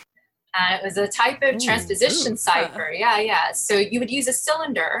scytale. And it was a type of transposition cipher. Yeah. So you would use a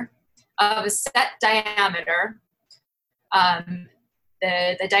cylinder of a set diameter.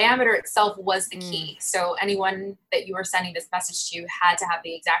 The diameter itself was the key. So anyone that you were sending this message to had to have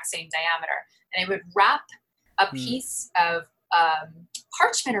the exact same diameter. And it would wrap a piece of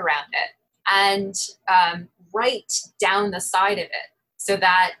parchment around it and write down the side of it, so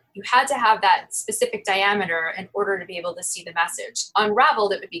that you had to have that specific diameter in order to be able to see the message.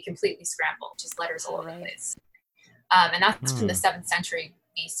 Unraveled, it would be completely scrambled, just letters all over the place. And that's from the 7th century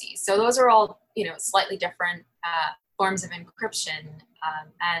BC. So those are all, slightly different forms of encryption.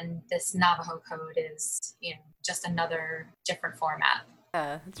 And this Navajo code is, just another different format.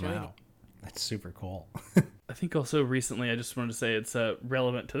 That's really neat. That's super cool. I think also recently, I just wanted to say it's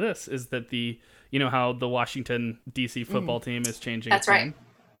relevant to this, is that how the Washington, D.C. football team is changing its name.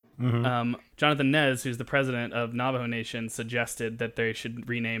 Mm-hmm. Jonathan Nez, who's the president of Navajo Nation, suggested that they should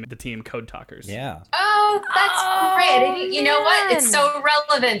rename the team Code Talkers. Yeah. Oh, that's great. You know what? It's so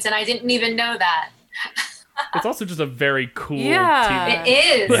relevant, and I didn't even know that. It's also just a very cool team. It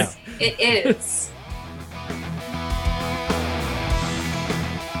is. Yeah. It is.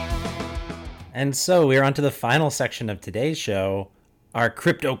 And so we're on to the final section of today's show, our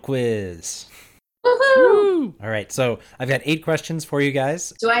crypto quiz. Woohoo! All right, so I've got 8 questions for you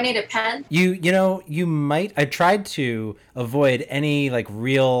guys. Do I need a pen? You might. I tried to avoid any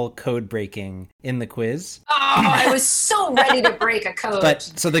real code breaking in the quiz. Oh, I was so ready to break a code. But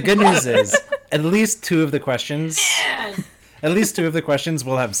so the good news is, at least 2 of the questions, Man. at least 2 of the questions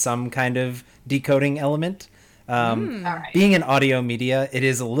will have some kind of decoding element. All right. Being in audio media, it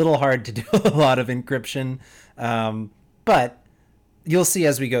is a little hard to do a lot of encryption, but you'll see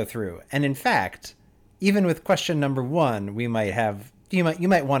as we go through. And in fact, even with question number 1, you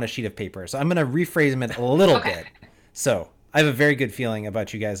might want a sheet of paper. So I'm going to rephrase it a little bit. So I have a very good feeling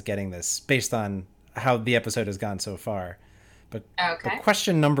about you guys getting this based on how the episode has gone so far. But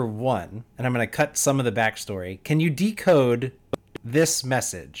question number 1, and I'm going to cut some of the backstory. Can you decode this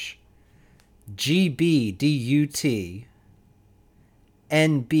message? GBDUT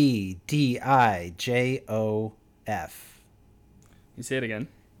NBDIJOF. You say it again.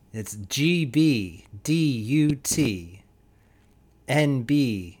 It's GBDUT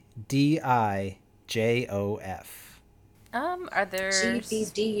NBDIJOF. Are there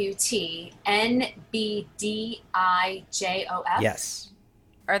GBDUT NBDIJOF? Yes.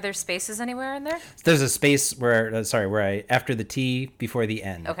 Are there spaces anywhere in there? There's a space where after the T before the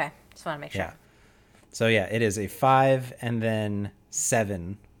N. Okay. Just want to make sure. Yeah. So yeah, it is a 5 and then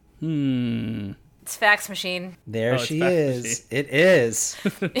 7. It's fax machine. There she fax is. machine. It is.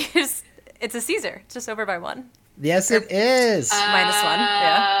 It's a Caesar. It's just over by 1. Yes, it is. -1.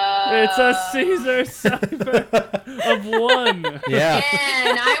 Yeah. It's a Caesar cipher of 1. Yeah.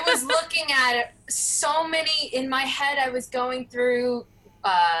 And I was looking at it, so many in my head. I was going through.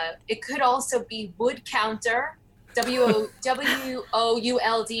 It could also be wood counter.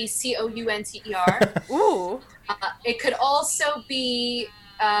 WOULDCOUNTER. Ooh. It could also be.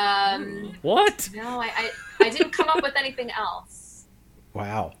 What? No, I didn't come up with anything else.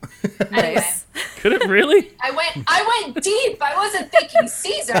 Wow. Anyway, Nice. Could it really? I went deep. I wasn't thinking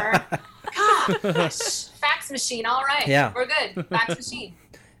Caesar. Gosh, fax machine. All right. Yeah. We're good. Fax machine.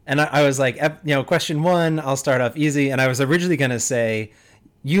 And I was like, question 1, I'll start off easy. And I was originally going to say,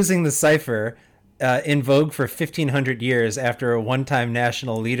 using the cipher in vogue for 1,500 years after a one-time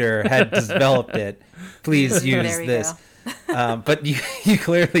national leader had developed it, please use this. But you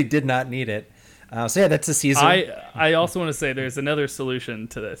clearly did not need it. So yeah, that's a Caesar. I also want to say there's another solution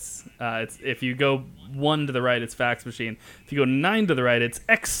to this. It's if you go 1 to the right, it's fax machine. If you go 9 to the right, it's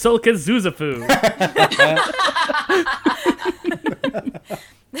Exsulca Zuzafu.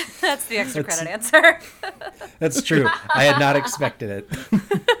 That's the extra credit answer. That's true. I had not expected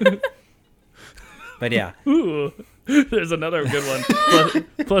it. But yeah. Ooh, there's another good one.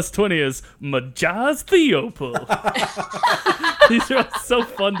 Plus 20 is Majaz Theopul. These are all so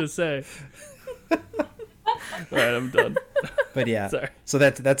fun to say. All right, I'm done. But yeah, Sorry. So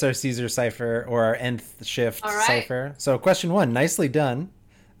that's our Caesar cipher, or our nth shift cipher. So question 1, nicely done.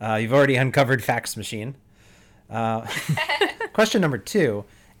 You've already uncovered fax machine. Question number 2.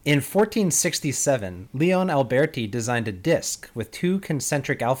 In 1467, Leon Alberti designed a disc with 2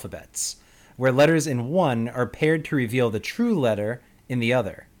 concentric alphabets, where letters in one are paired to reveal the true letter in the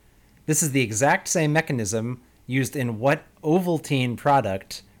other. This is the exact same mechanism used in what Ovaltine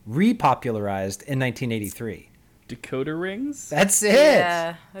product repopularized in 1983? Decoder rings? That's it.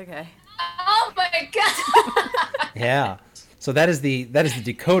 Yeah. Okay. Oh my god! Yeah. So that is the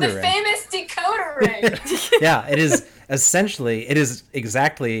decoder The ring. famous decoder ring. Yeah, it is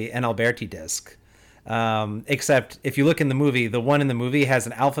exactly an Alberti disc. Except if you look in the movie, the one in the movie has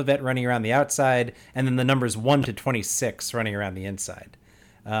an alphabet running around the outside, and then the numbers 1 to 26 running around the inside,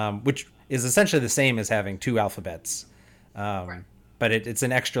 which is essentially the same as having 2 alphabets. Right. But it's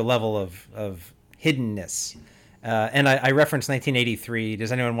an extra level of hiddenness. And I referenced 1983.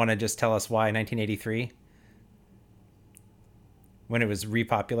 Does anyone want to just tell us why 1983? When it was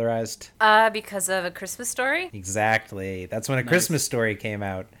repopularized? Because of A Christmas Story? Exactly. That's when A Christmas Story came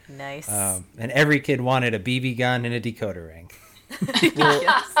out. Nice. And every kid wanted a BB gun and a decoder ring.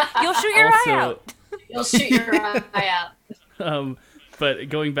 Yes. You'll shoot your eye out. You'll shoot your eye out. But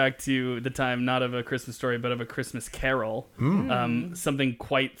going back to the time, not of A Christmas Story, but of A Christmas Carol, something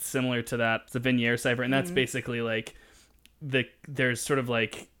quite similar to that, the Vignere cipher, and that's basically like there's sort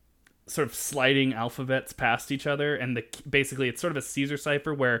of sliding alphabets past each other, and basically it's sort of a Caesar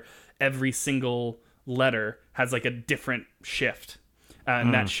cipher where every single letter has like a different shift,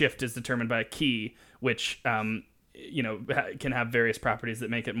 and that shift is determined by a key, which can have various properties that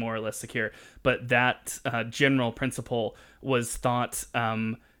make it more or less secure. But that general principle was thought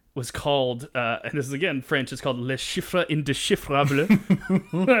was called, and this is again French, it's called le chiffre indéchiffrable,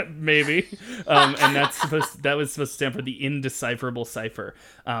 maybe, and that was supposed to stand for the indecipherable cipher,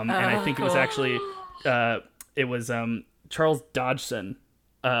 and I think it was actually Charles Dodgson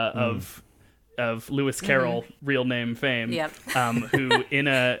of Lewis Carroll, real name fame, who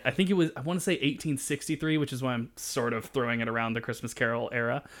I think it was, I want to say 1863, which is why I'm sort of throwing it around the Christmas Carol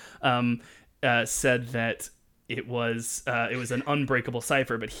era, said that it was an unbreakable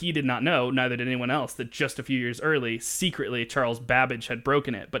cipher, but he did not know, neither did anyone else, that just a few years early, secretly, Charles Babbage had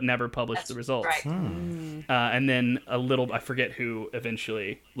broken it, but never published the results. Right. And then I forget who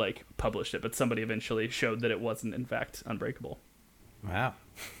eventually published it, but somebody eventually showed that it wasn't in fact unbreakable. Wow.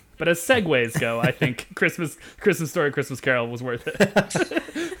 But as segues go, I think Christmas Story, Christmas Carol was worth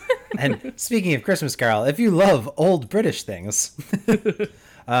it. And speaking of Christmas Carol, if you love old British things,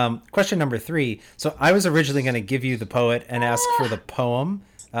 question number 3. So I was originally going to give you the poet and ask for the poem,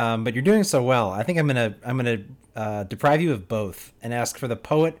 but you're doing so well. I think I'm gonna deprive you of both and ask for the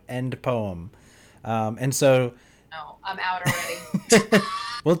poet and poem. And so No, I'm out already.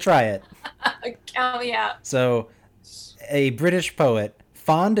 we'll try it. Count me out. So a British poet,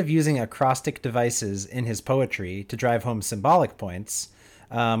 fond of using acrostic devices in his poetry to drive home symbolic points,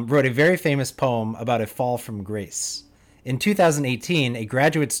 wrote a very famous poem about a fall from grace. In 2018, a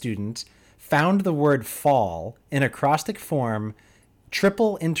graduate student found the word fall in acrostic form,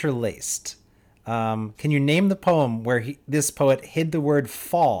 triple interlaced. Can you name the poem where this poet hid the word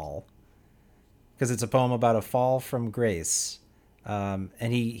fall? Because it's a poem about a fall from grace. And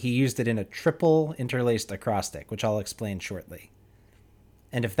he used it in a triple interlaced acrostic, which I'll explain shortly.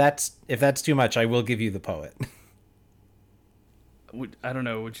 And if that's too much, I will give you the poet. I don't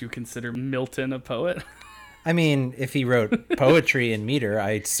know, would you consider Milton a poet? I mean, if he wrote poetry in meter,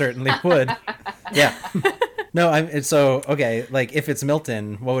 I certainly would. Yeah. No, okay, like if it's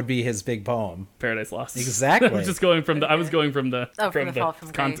Milton, what would be his big poem? Paradise Lost. Exactly. I was going from the fall from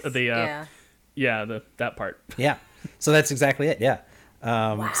grace. That part. Yeah. So that's exactly it. Yeah.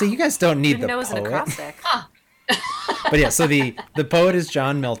 So you guys don't need Didn't know the it was an poet. acrostic. But yeah, so the poet is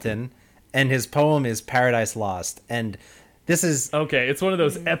John Milton, and his poem is Paradise Lost. And This is Okay, it's one of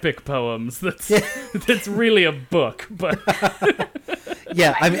those epic poems that's really a book, but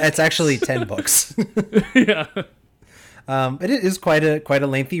yeah. I mean, it's actually 10 books. yeah. But it is quite a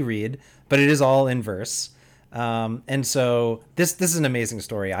lengthy read, but it is all in verse. And so this is an amazing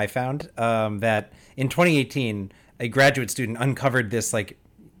story. I found that in 2018, a graduate student uncovered this like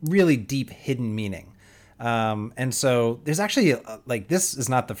really deep hidden meaning. And so there's actually like, this is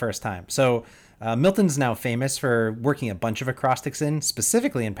not the first time. So Milton's now famous for working a bunch of acrostics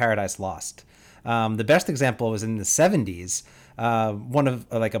specifically in Paradise Lost. The best example was in the 70s. One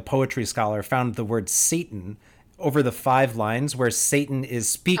of like a poetry scholar found the word Satan over the 5 lines where Satan is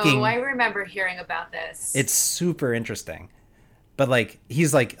speaking. Oh, I remember hearing about this. It's super interesting. But like,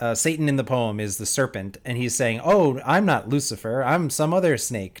 he's like, Satan in the poem is the serpent, and he's saying, oh, I'm not Lucifer, I'm some other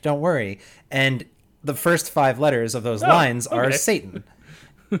snake, don't worry. And the first 5 letters of those lines are Satan.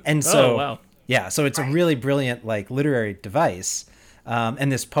 And so, wow. Yeah, so it's a really brilliant like literary device.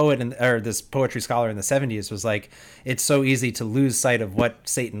 And this poet this poetry scholar in the 70s was like, it's so easy to lose sight of what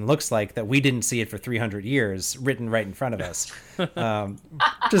Satan looks like that we didn't see it for 300 years written right in front of us.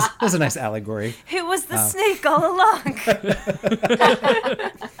 Just a nice allegory. It was the snake all along.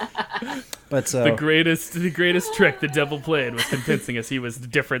 But so The greatest trick the devil played was convincing us he was a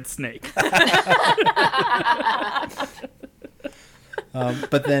different snake.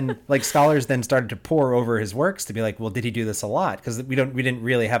 but then like scholars then started to pore over his works to be like, well, did he do this a lot? Because we didn't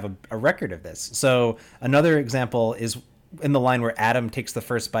really have a record of this. So another example is in the line where Adam takes the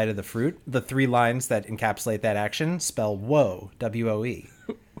first bite of the fruit. The 3 lines that encapsulate that action spell woe, W-O-E.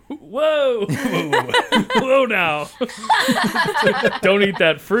 Whoa! Whoa now! Don't eat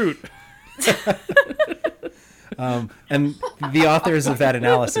that fruit. And the authors of that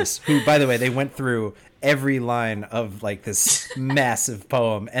analysis, who, by the way, they went through every line of like this massive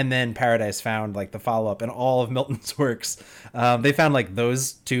poem, and then Paradise found like the follow-up and all of Milton's works. They found like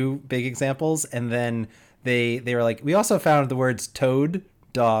those 2 big examples, and then they were like, we also found the words toad,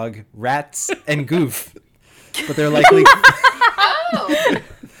 dog, rats, and goof. But they're likely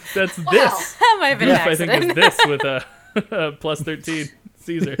That's Wow. this. That might have been an I think accident. it's this with a plus 13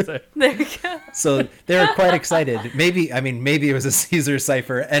 Caesar. So. There we go. so they were quite excited. Maybe it was a Caesar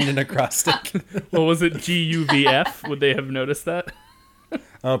cipher and an acrostic. Well, was it GUVF? Would they have noticed that?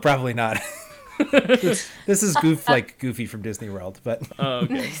 Oh, probably not. This is Goofy from Disney World, but Oh,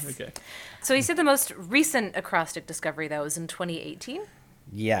 okay. Okay. So you said the most recent acrostic discovery that was in 2018?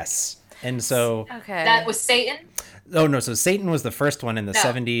 yes. And so Okay. That was Satan. oh no, so Satan was the first one in the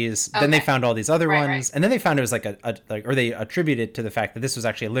 70s. Then they Okay. found all these other Right, ones, right. and then they found it was like or they attributed it to the fact that this was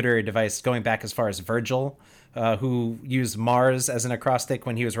actually a literary device going back as far as Virgil, who used Mars as an acrostic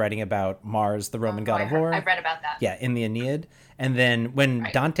when he was writing about Mars, the Roman god of war. I've read about that. Yeah, in the Aeneid. And then when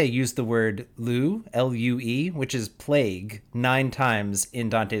Right. Dante used the word lue, L-U-E, which is plague, 9 times in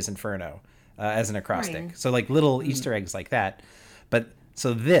Dante's Inferno as an acrostic. Right. So like little Easter eggs like that. But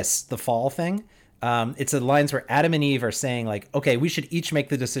so the fall thing, it's the lines where Adam and Eve are saying like, okay, we should each make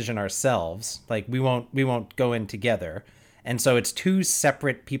the decision ourselves. Like we won't go in together. And so it's 2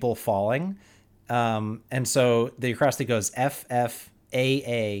 separate people falling. And so the acrostic goes F-F-A-A-L-L.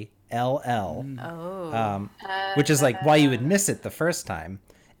 Oh. Which is like why you would miss it the first time.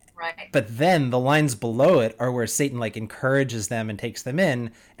 Right. But then the lines below it are where Satan like encourages them and takes them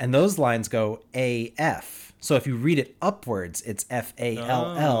in, and those lines go A-F. So if you read it upwards, it's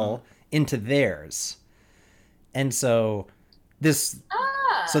F-A-L-L into theirs. And so this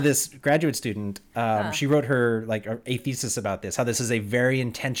graduate student, she wrote her like a thesis about this, how this is a very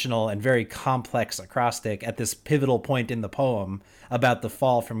intentional and very complex acrostic at this pivotal point in the poem about the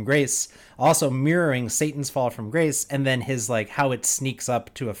fall from grace, also mirroring Satan's fall from grace, and then his like how it sneaks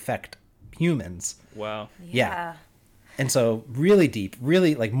up to affect humans. Wow. Yeah. And so really deep,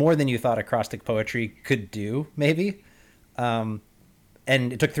 really like more than you thought acrostic poetry could do, maybe. And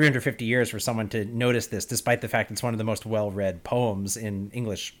it took 350 years for someone to notice this, despite the fact it's one of the most well-read poems in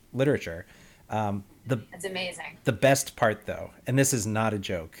English literature. It's amazing. The best part, though, and this is not a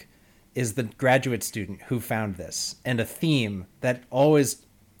joke, is the graduate student who found this, and a theme that always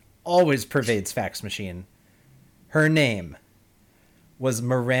pervades Fax Machine. Her name was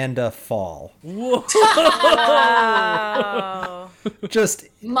Miranda Fall. Wow. Just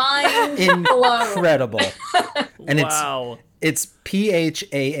Mind blown. incredible. And Wow. it's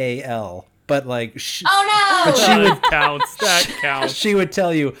P-H-A-A-L, but like Oh no! That counts. That counts. she would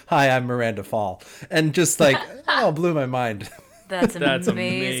tell you, "Hi, I'm Miranda Fall," and just like, oh, blew my mind. That's That's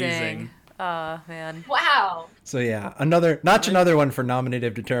amazing. amazing. Oh, man. Wow. So yeah, another one for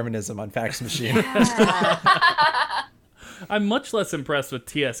nominative determinism on Fax Machine. I'm much less impressed with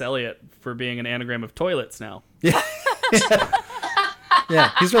T.S. Eliot for being an anagram of toilets now. Yeah.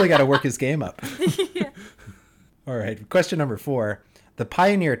 Yeah, he's really got to work his game up. All right, question number 4. The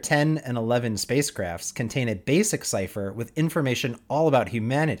Pioneer 10 and 11 spacecrafts contain a basic cipher with information all about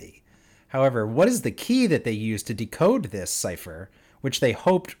humanity. However, what is the key that they used to decode this cipher, which they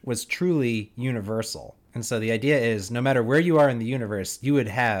hoped was truly universal? And so the idea is, no matter where you are in the universe, you would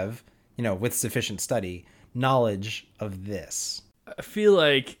have, with sufficient study, knowledge of this. I feel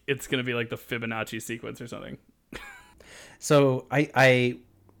like it's going to be like the Fibonacci sequence or something. So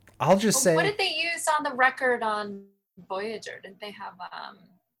I'll just say... What did they use on the record on Voyager? Didn't they have...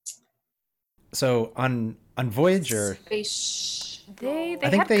 So on Voyager... They I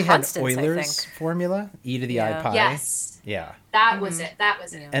think they had constants, Euler's formula, e to the I pi. Yes. Yeah. That was it.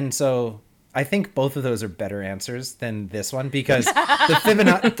 And so I think both of those are better answers than this one, because the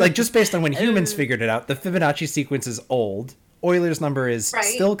Fibonacci, just based on when humans figured it out, the Fibonacci sequence is old. Euler's number is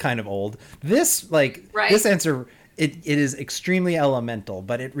still kind of old. This, this answer, it is extremely elemental,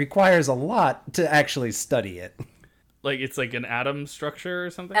 but it requires a lot to actually study it. Like it's like an atom structure or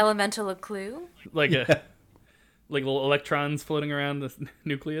something? Elemental a clue? Like little electrons floating around the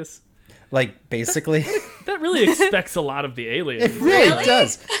nucleus? Basically. That really expects a lot of the aliens. It really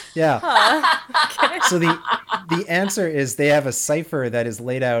does. Yeah. Okay. So the answer is they have a cipher that is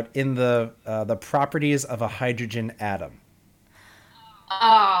laid out in the properties of a hydrogen atom.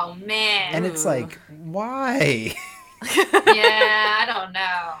 Oh, man. And it's like, why? Yeah, I don't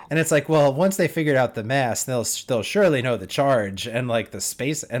know. And it's like, well, once they figured out the mass, they'll surely know the charge and the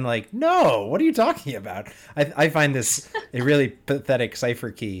space. And no, what are you talking about? I find this a really pathetic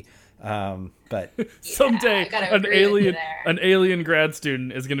cipher key. But someday an alien grad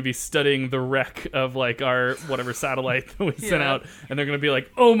student is going to be studying the wreck of our whatever satellite that we sent out, and they're going to be like,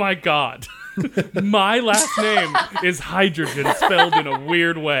 oh my god, my last name is hydrogen spelled in a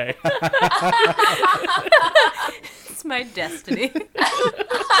weird way. It's my destiny.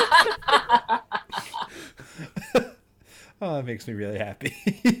 Oh, that makes me really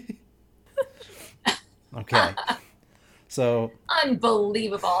happy. Okay. So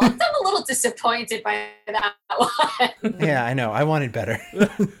unbelievable. I'm a little disappointed by that one. Yeah, I know. I wanted better.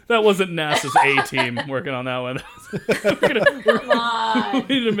 That wasn't NASA's A-team working on that one. Come on.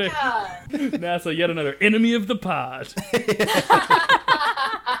 We need to make NASA yet another enemy of the pod.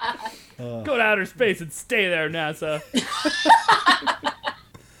 Go to outer space and stay there, NASA.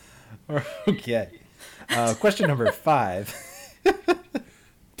 Okay. Question number 5.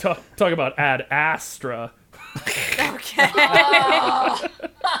 Talk about Ad Astra. Okay.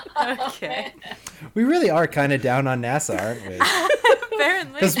 Okay. We really are kind of down on NASA, aren't we?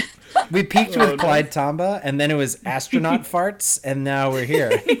 Apparently. Because we peaked with Clyde Tombaugh, and then it was astronaut farts, and now we're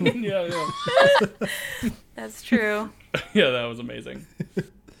here. Yeah. That's true. Yeah, that was amazing.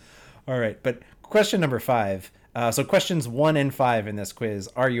 All right, but question number 5. So questions 1 and 5 in this quiz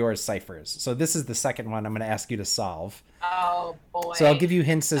are your ciphers. So this is the second one I'm going to ask you to solve. Oh, boy. So I'll give you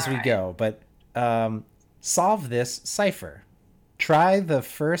hints as we go, but solve this cipher. Try the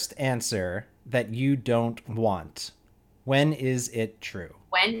first answer that you don't want. When is it true?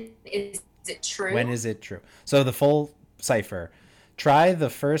 When is it true? When is it true? So the full cipher. Try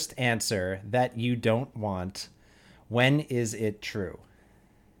the first answer that you don't want. When is it true?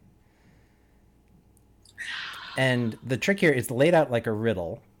 And the trick here is laid out like a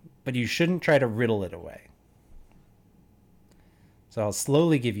riddle, but you shouldn't try to riddle it away. So I'll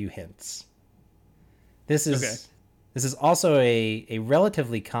slowly give you hints. This is also a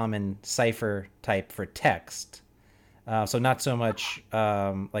relatively common cipher type for text. So not so much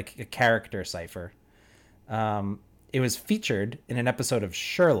like a character cipher. It was featured in an episode of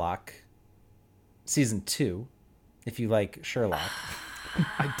Sherlock, season 2, if you like Sherlock.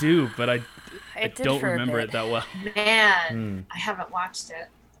 I do, but I don't remember it that well. Man, I haven't watched it.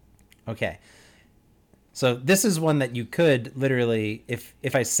 Okay. So this is one that you could literally,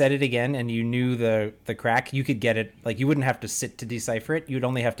 if I said it again and you knew the crack, you could get it. You wouldn't have to sit to decipher it. You'd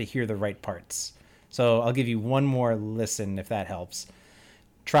only have to hear the right parts. So I'll give you one more listen if that helps.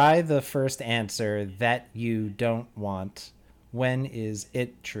 Try the first answer that you don't want. When is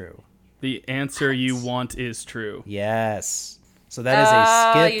it true? The answer you want is true. Yes. So that is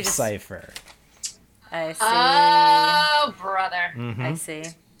a skip cipher. I see. Oh, brother. Mm-hmm. I see.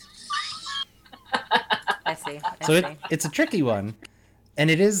 It's a tricky one, and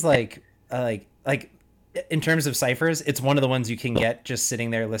it is like in terms of ciphers, it's one of the ones you can get just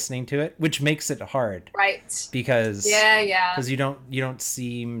sitting there listening to it, which makes it hard. Right. Because because you don't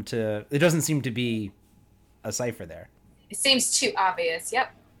seem to. It doesn't seem to be a cipher there. It seems too obvious.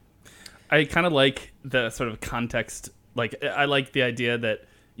 Yep. I kind of like the sort of context. I like the idea that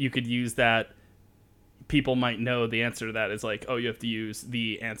you could use that people might know the answer to that is like, oh, you have to use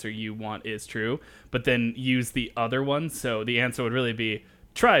the answer you want is true, but then use the other one. So the answer would really be,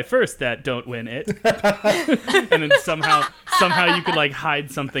 try first that, don't win it. And then somehow you could like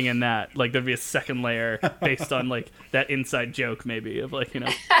hide something in that. Like there'd be a second layer based on like that inside joke maybe of like,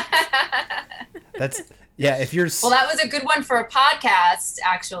 That's if you're Well, that was a good one for a podcast,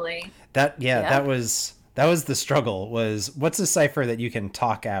 actually. that was the struggle, was what's a cipher that you can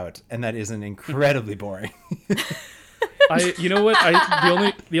talk out and that isn't incredibly boring.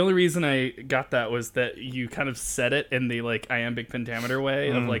 The only reason I got that was that you kind of said it in the like iambic pentameter way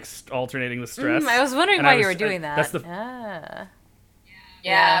of like alternating the stress. I was wondering why you were doing that. That's the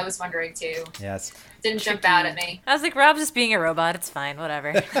Yeah, I was wondering too. Yes. Didn't jump out at me. I was like, Rob's just being a robot. It's fine.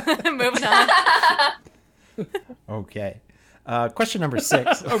 Whatever. Moving on. Okay. Question number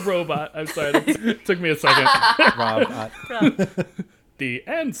 6. a robot. I'm sorry. That took me a second. Rob. The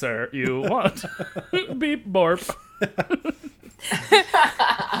answer you want. Beep borp.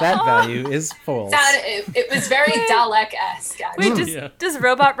 That value is false. It was very Dalek-esque. Wait, Actually. does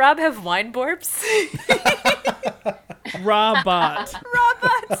Robot Rob have wine borps? Robot.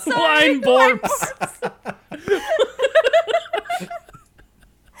 Robot, sorry. Wine borps.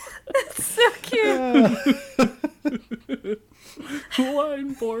 That's so cute.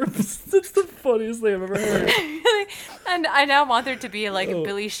 Wine borps. That's the funniest thing I've ever heard. And I now want there to be like a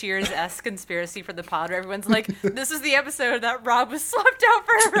Billy Shears-esque conspiracy for the pod where everyone's like, this is the episode that Rob was swapped out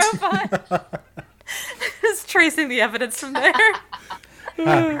for a robot. Just tracing the evidence from there.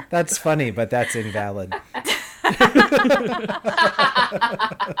 That's funny, but that's invalid.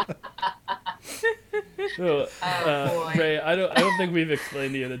 Ray, I don't think we've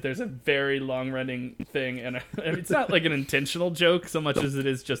explained to you that there's a very long running thing, and it's not like an intentional joke so much as it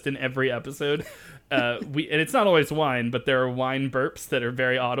is just in every episode. And it's not always wine, but there are wine burps that are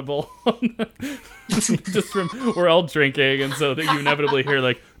very audible, just from we're all drinking, and so that you inevitably hear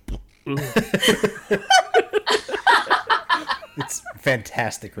like. It's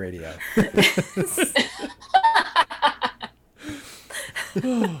fantastic radio.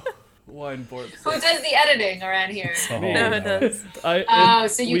 Wine borps. Who does the editing around here? No, it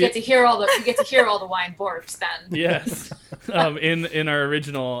does. So you get to hear all the wine borps then. Yes. In our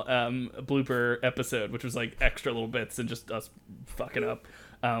original blooper episode, which was like extra little bits and just us fucking up,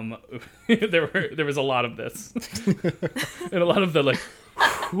 there was a lot of this. And a lot of the like,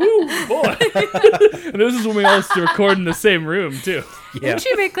 whoo, boy. And this is when we all used to record in the same room too. Yeah. Didn't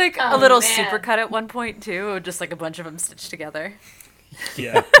you make like a little man. supercut at one point too? Just like a bunch of them stitched together.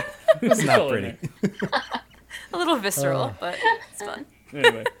 Yeah. It's not pretty. A little visceral, but it's fun.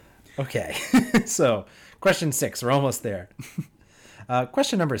 Anyway. Okay. So, question 6. We're almost there.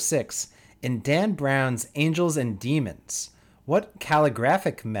 Question number 6. In Dan Brown's Angels and Demons, what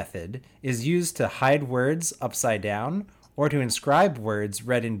calligraphic method is used to hide words upside down or to inscribe words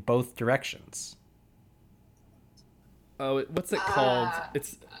read in both directions? Oh, what's it called?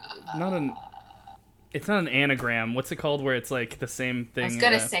 It's not an anagram. What's it called where it's like the same thing? I was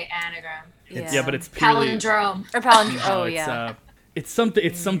gonna say anagram. Yeah, but it's purely Palindrome. Or palindrome. No, Oh, yeah. It's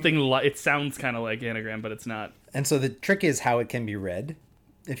something like, it sounds kind of like anagram, but it's not. And so the trick is how it can be read.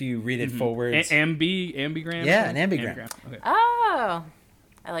 If you read it forwards. Ambigram? Yeah, an ambigram. Okay. Oh,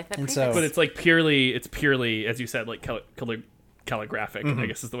 I like that. And prefix. so- But it's like purely, as you said, like calligraphic, I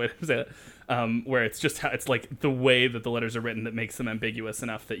guess is the way to say it. Where it's just it's like the way that the letters are written that makes them ambiguous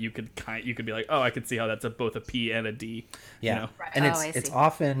enough that you could be like, oh, I could see how that's both a P and a D. Yeah. You know? Right. And I it's see.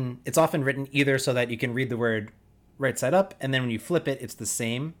 often written either so that you can read the word right side up, and then when you flip it, it's the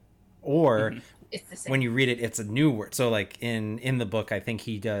same, or It's the same. when you read it, it's a new word. So like in the book, I think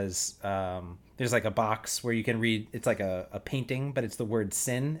he does. There's like a box where you can read. It's like a painting, but it's the word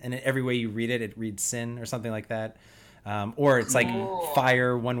sin, and every way you read it, it reads sin or something like that. Or it's like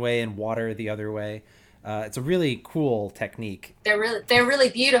fire one way and water the other way. It's a really cool technique. They're really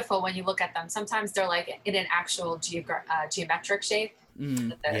beautiful when you look at them. Sometimes they're like in an actual geometric shape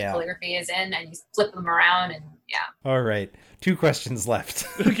that the calligraphy is in, and you flip them around, and yeah. All right, 2 questions left.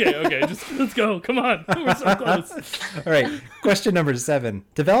 Okay, just let's go. Come on, we're so close. All right, question number 7.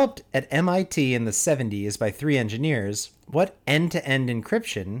 Developed at MIT in the 70s by 3 engineers, what end-to-end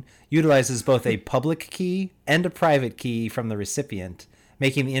encryption utilizes both a public key and a private key from the recipient,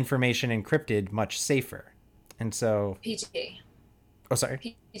 making the information encrypted much safer? And so... PGP. Oh,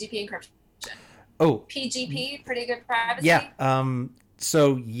 sorry. PGP encryption. Oh, PGP, pretty good privacy. yeah.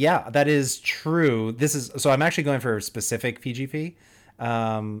 So, yeah, that is true. So I'm actually going for a specific PGP,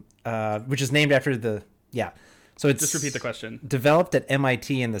 which is named after the... Yeah. So it's Just repeat the question. Developed at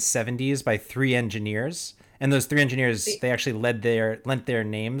MIT in the 70s by 3 engineers, And those 3 engineers, they actually lent their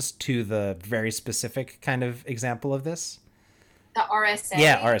names to the very specific kind of example of this. The RSA.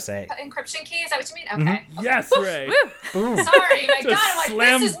 Yeah, RSA. Encryption key. Is that what you mean? Okay. Mm-hmm. Yes, Ray. Boom. Sorry, my God. I'm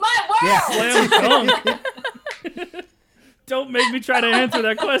like, this is my world. Slam dunk. Don't make me try to answer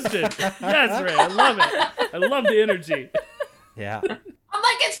that question. Yes, Ray. I love it. I love the energy. Yeah. I'm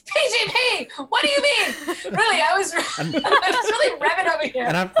like, it's PGP. What do you mean? Really, I was really revving over here.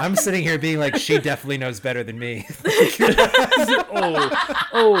 And I'm sitting here being like, she definitely knows better than me.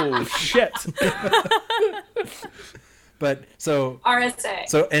 oh, shit. But so RSA.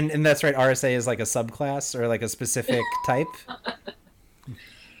 So and that's right. RSA is like a subclass or like a specific type.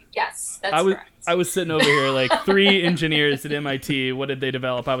 Yes, that's correct. I was sitting over here like 3 engineers at MIT. What did they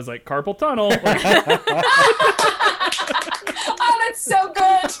develop? I was like, carpal tunnel. Oh, that's so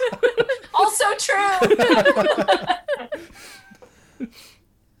good. Also true.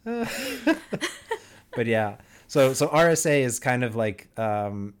 But yeah. So RSA is kind of like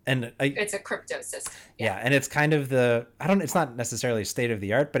it's a crypto system. Yeah, and it's kind of it's not necessarily state of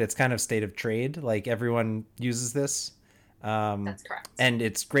the art, but it's kind of state of trade. Like everyone uses this. That's correct. And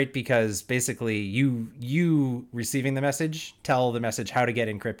it's great because basically you receiving the message tell the message how to get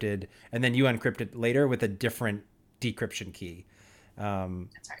encrypted, and then you encrypt it later with a different decryption key.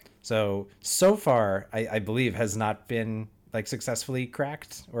 That's right. So far, I believe has not been like successfully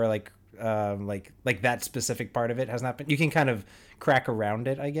cracked, or like that specific part of it has not been. You can kind of crack around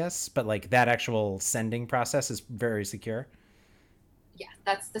it, I guess, but like that actual sending process is very secure. Yeah,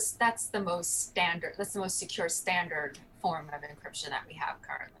 that's the most standard. That's the most secure standard form of encryption that we have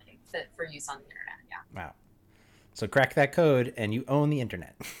currently for use on the internet. Yeah. Wow. So crack that code and you own the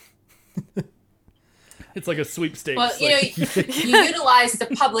internet. It's like a sweepstakes. Well, you utilize the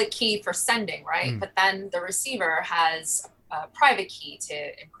public key for sending, right? But then the receiver has a private key to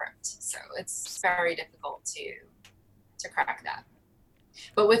encrypt. So it's very difficult to crack that.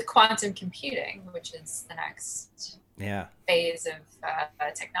 But with quantum computing, which is the next phase of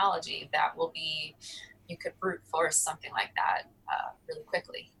technology, that will be, you could brute force something like that really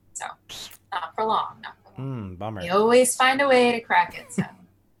quickly. So not for long. Bummer. You always find a way to crack it. So.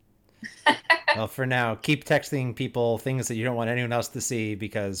 Well, for now, keep texting people things that you don't want anyone else to see,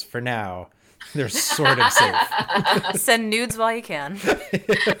 because for now, they're sort of safe. Send nudes while you can.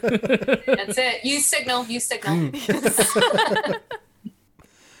 That's it. Use Signal.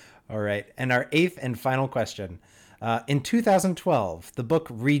 All right. And our 8th and final question. In 2012, the book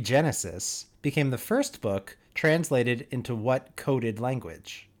Regenesis became the first book translated into what coded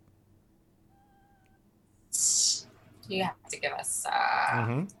language? You have to give us...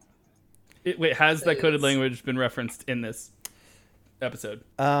 Wait, has that coded language been referenced in this episode?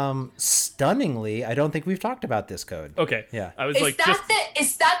 Stunningly, I don't think we've talked about this code. Okay. Yeah. I was is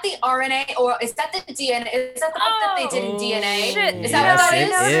that the RNA, or is that the DNA? Is that the book that they did in DNA? Shit. Is that what that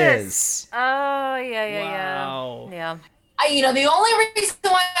is? It is. Oh, yeah. Wow. Yeah. The only reason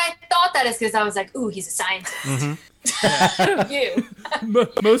why I thought that is because I was like, ooh, he's a scientist. You.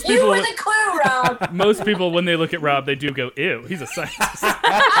 Most people, you were the clue, Rob. Most people, when they look at Rob, they do go, ew, he's a scientist.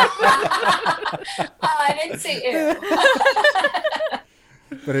 I didn't say ew.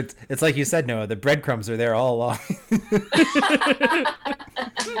 But it's like you said, Noah, the breadcrumbs are there all along.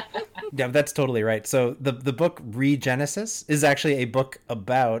 Yeah, that's totally right. So the book Regenesis is actually a book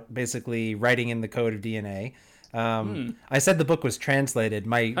about basically writing in the code of DNA. I said the book was translated.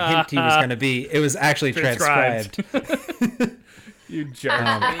 My hint to you was going to be it was actually transcribed. You jerk.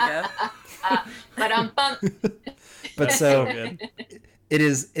 But so it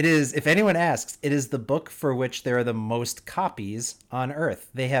is, if anyone asks, it is the book for which there are the most copies on Earth.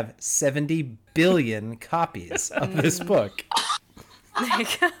 They have 70 billion copies of this book.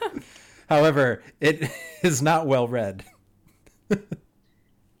 However, it is not well read.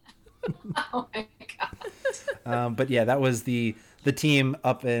 Oh my God. But yeah, that was the team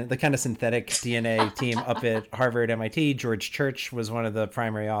up in the kind of synthetic DNA team up at Harvard, MIT. George Church was one of the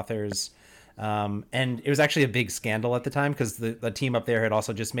primary authors. And it was actually a big scandal at the time because the team up there had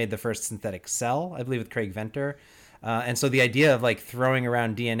also just made the first synthetic cell, I believe, with Craig Venter. And so the idea of like throwing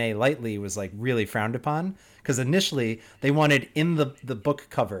around DNA lightly was like really frowned upon, because initially they wanted in the book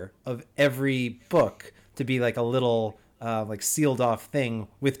cover of every book to be like a little like sealed off thing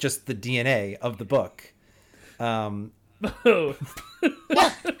with just the DNA of the book. Oh.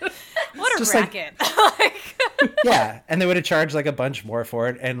 What a just racket. Yeah, and they would have charged like a bunch more for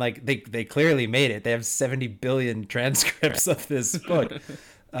it, and like they clearly made it. They have 70 billion transcripts of this book.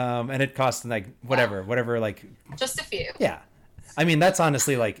 And it cost like whatever like Just a few. yeah. I mean, that's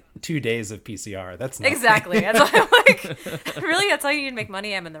honestly like 2 days of PCR. That's nothing. Exactly. That's why I'm like, really? That's how you need to make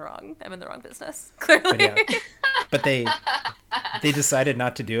money? I'm in the wrong business. Clearly. But they decided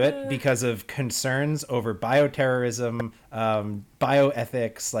not to do it because of concerns over bioterrorism,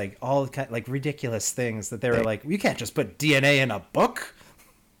 bioethics, like all like ridiculous things that they were like, you can't just put DNA in a book.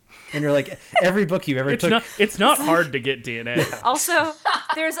 And you're like, every book you ever took. It's not hard to get DNA. Yeah. Also,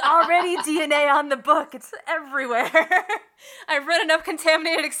 there's already DNA on the book. It's everywhere. I've run enough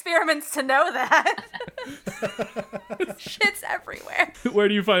contaminated experiments to know that. Shit's everywhere. Where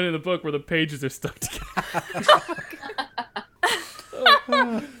do you find in the book where the pages are stuck together?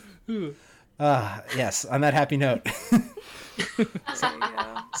 Yes, on that happy note.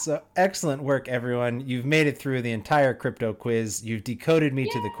 So excellent work, everyone. You've made it through the entire crypto quiz. You've decoded me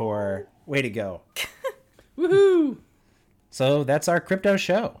to the core. Way to go. Woohoo! So that's our crypto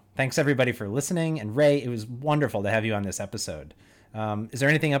show. Thanks, everybody, for listening. And Ray, it was wonderful to have you on this episode. Is there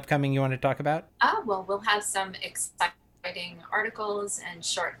anything upcoming you want to talk about? Well, we'll have some exciting articles and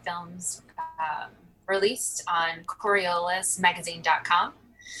short films released on CoriolisMagazine.com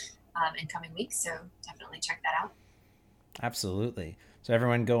in coming weeks. So definitely check that out. Absolutely. So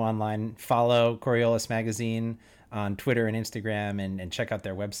everyone go online, follow Coriolis Magazine on Twitter and Instagram, and check out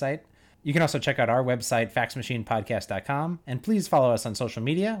their website. You can also check out our website, faxmachinepodcast.com, and please follow us on social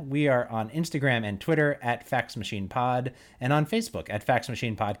media. We are on Instagram and Twitter at FaxMachinePod, and on Facebook at Fax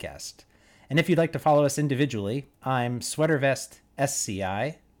Machine Podcast. And if you'd like to follow us individually, I'm Sweatervest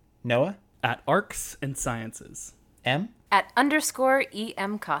SCI. Noah? At Arcs and Sciences. M? At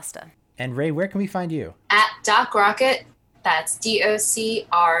 _EM Costa. And Ray, where can we find you? At Doc Rocket, that's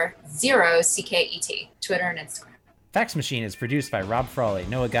DOCR0CKET, Twitter and Instagram. Fax Machine is produced by Rob Frawley,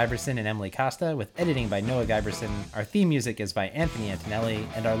 Noah Giberson, and Emily Costa, with editing by Noah Giberson. Our theme music is by Anthony Antonelli,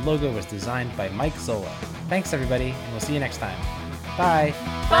 and our logo was designed by Mike Zola. Thanks, everybody, and we'll see you next time. Bye.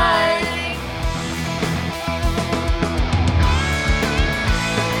 Bye.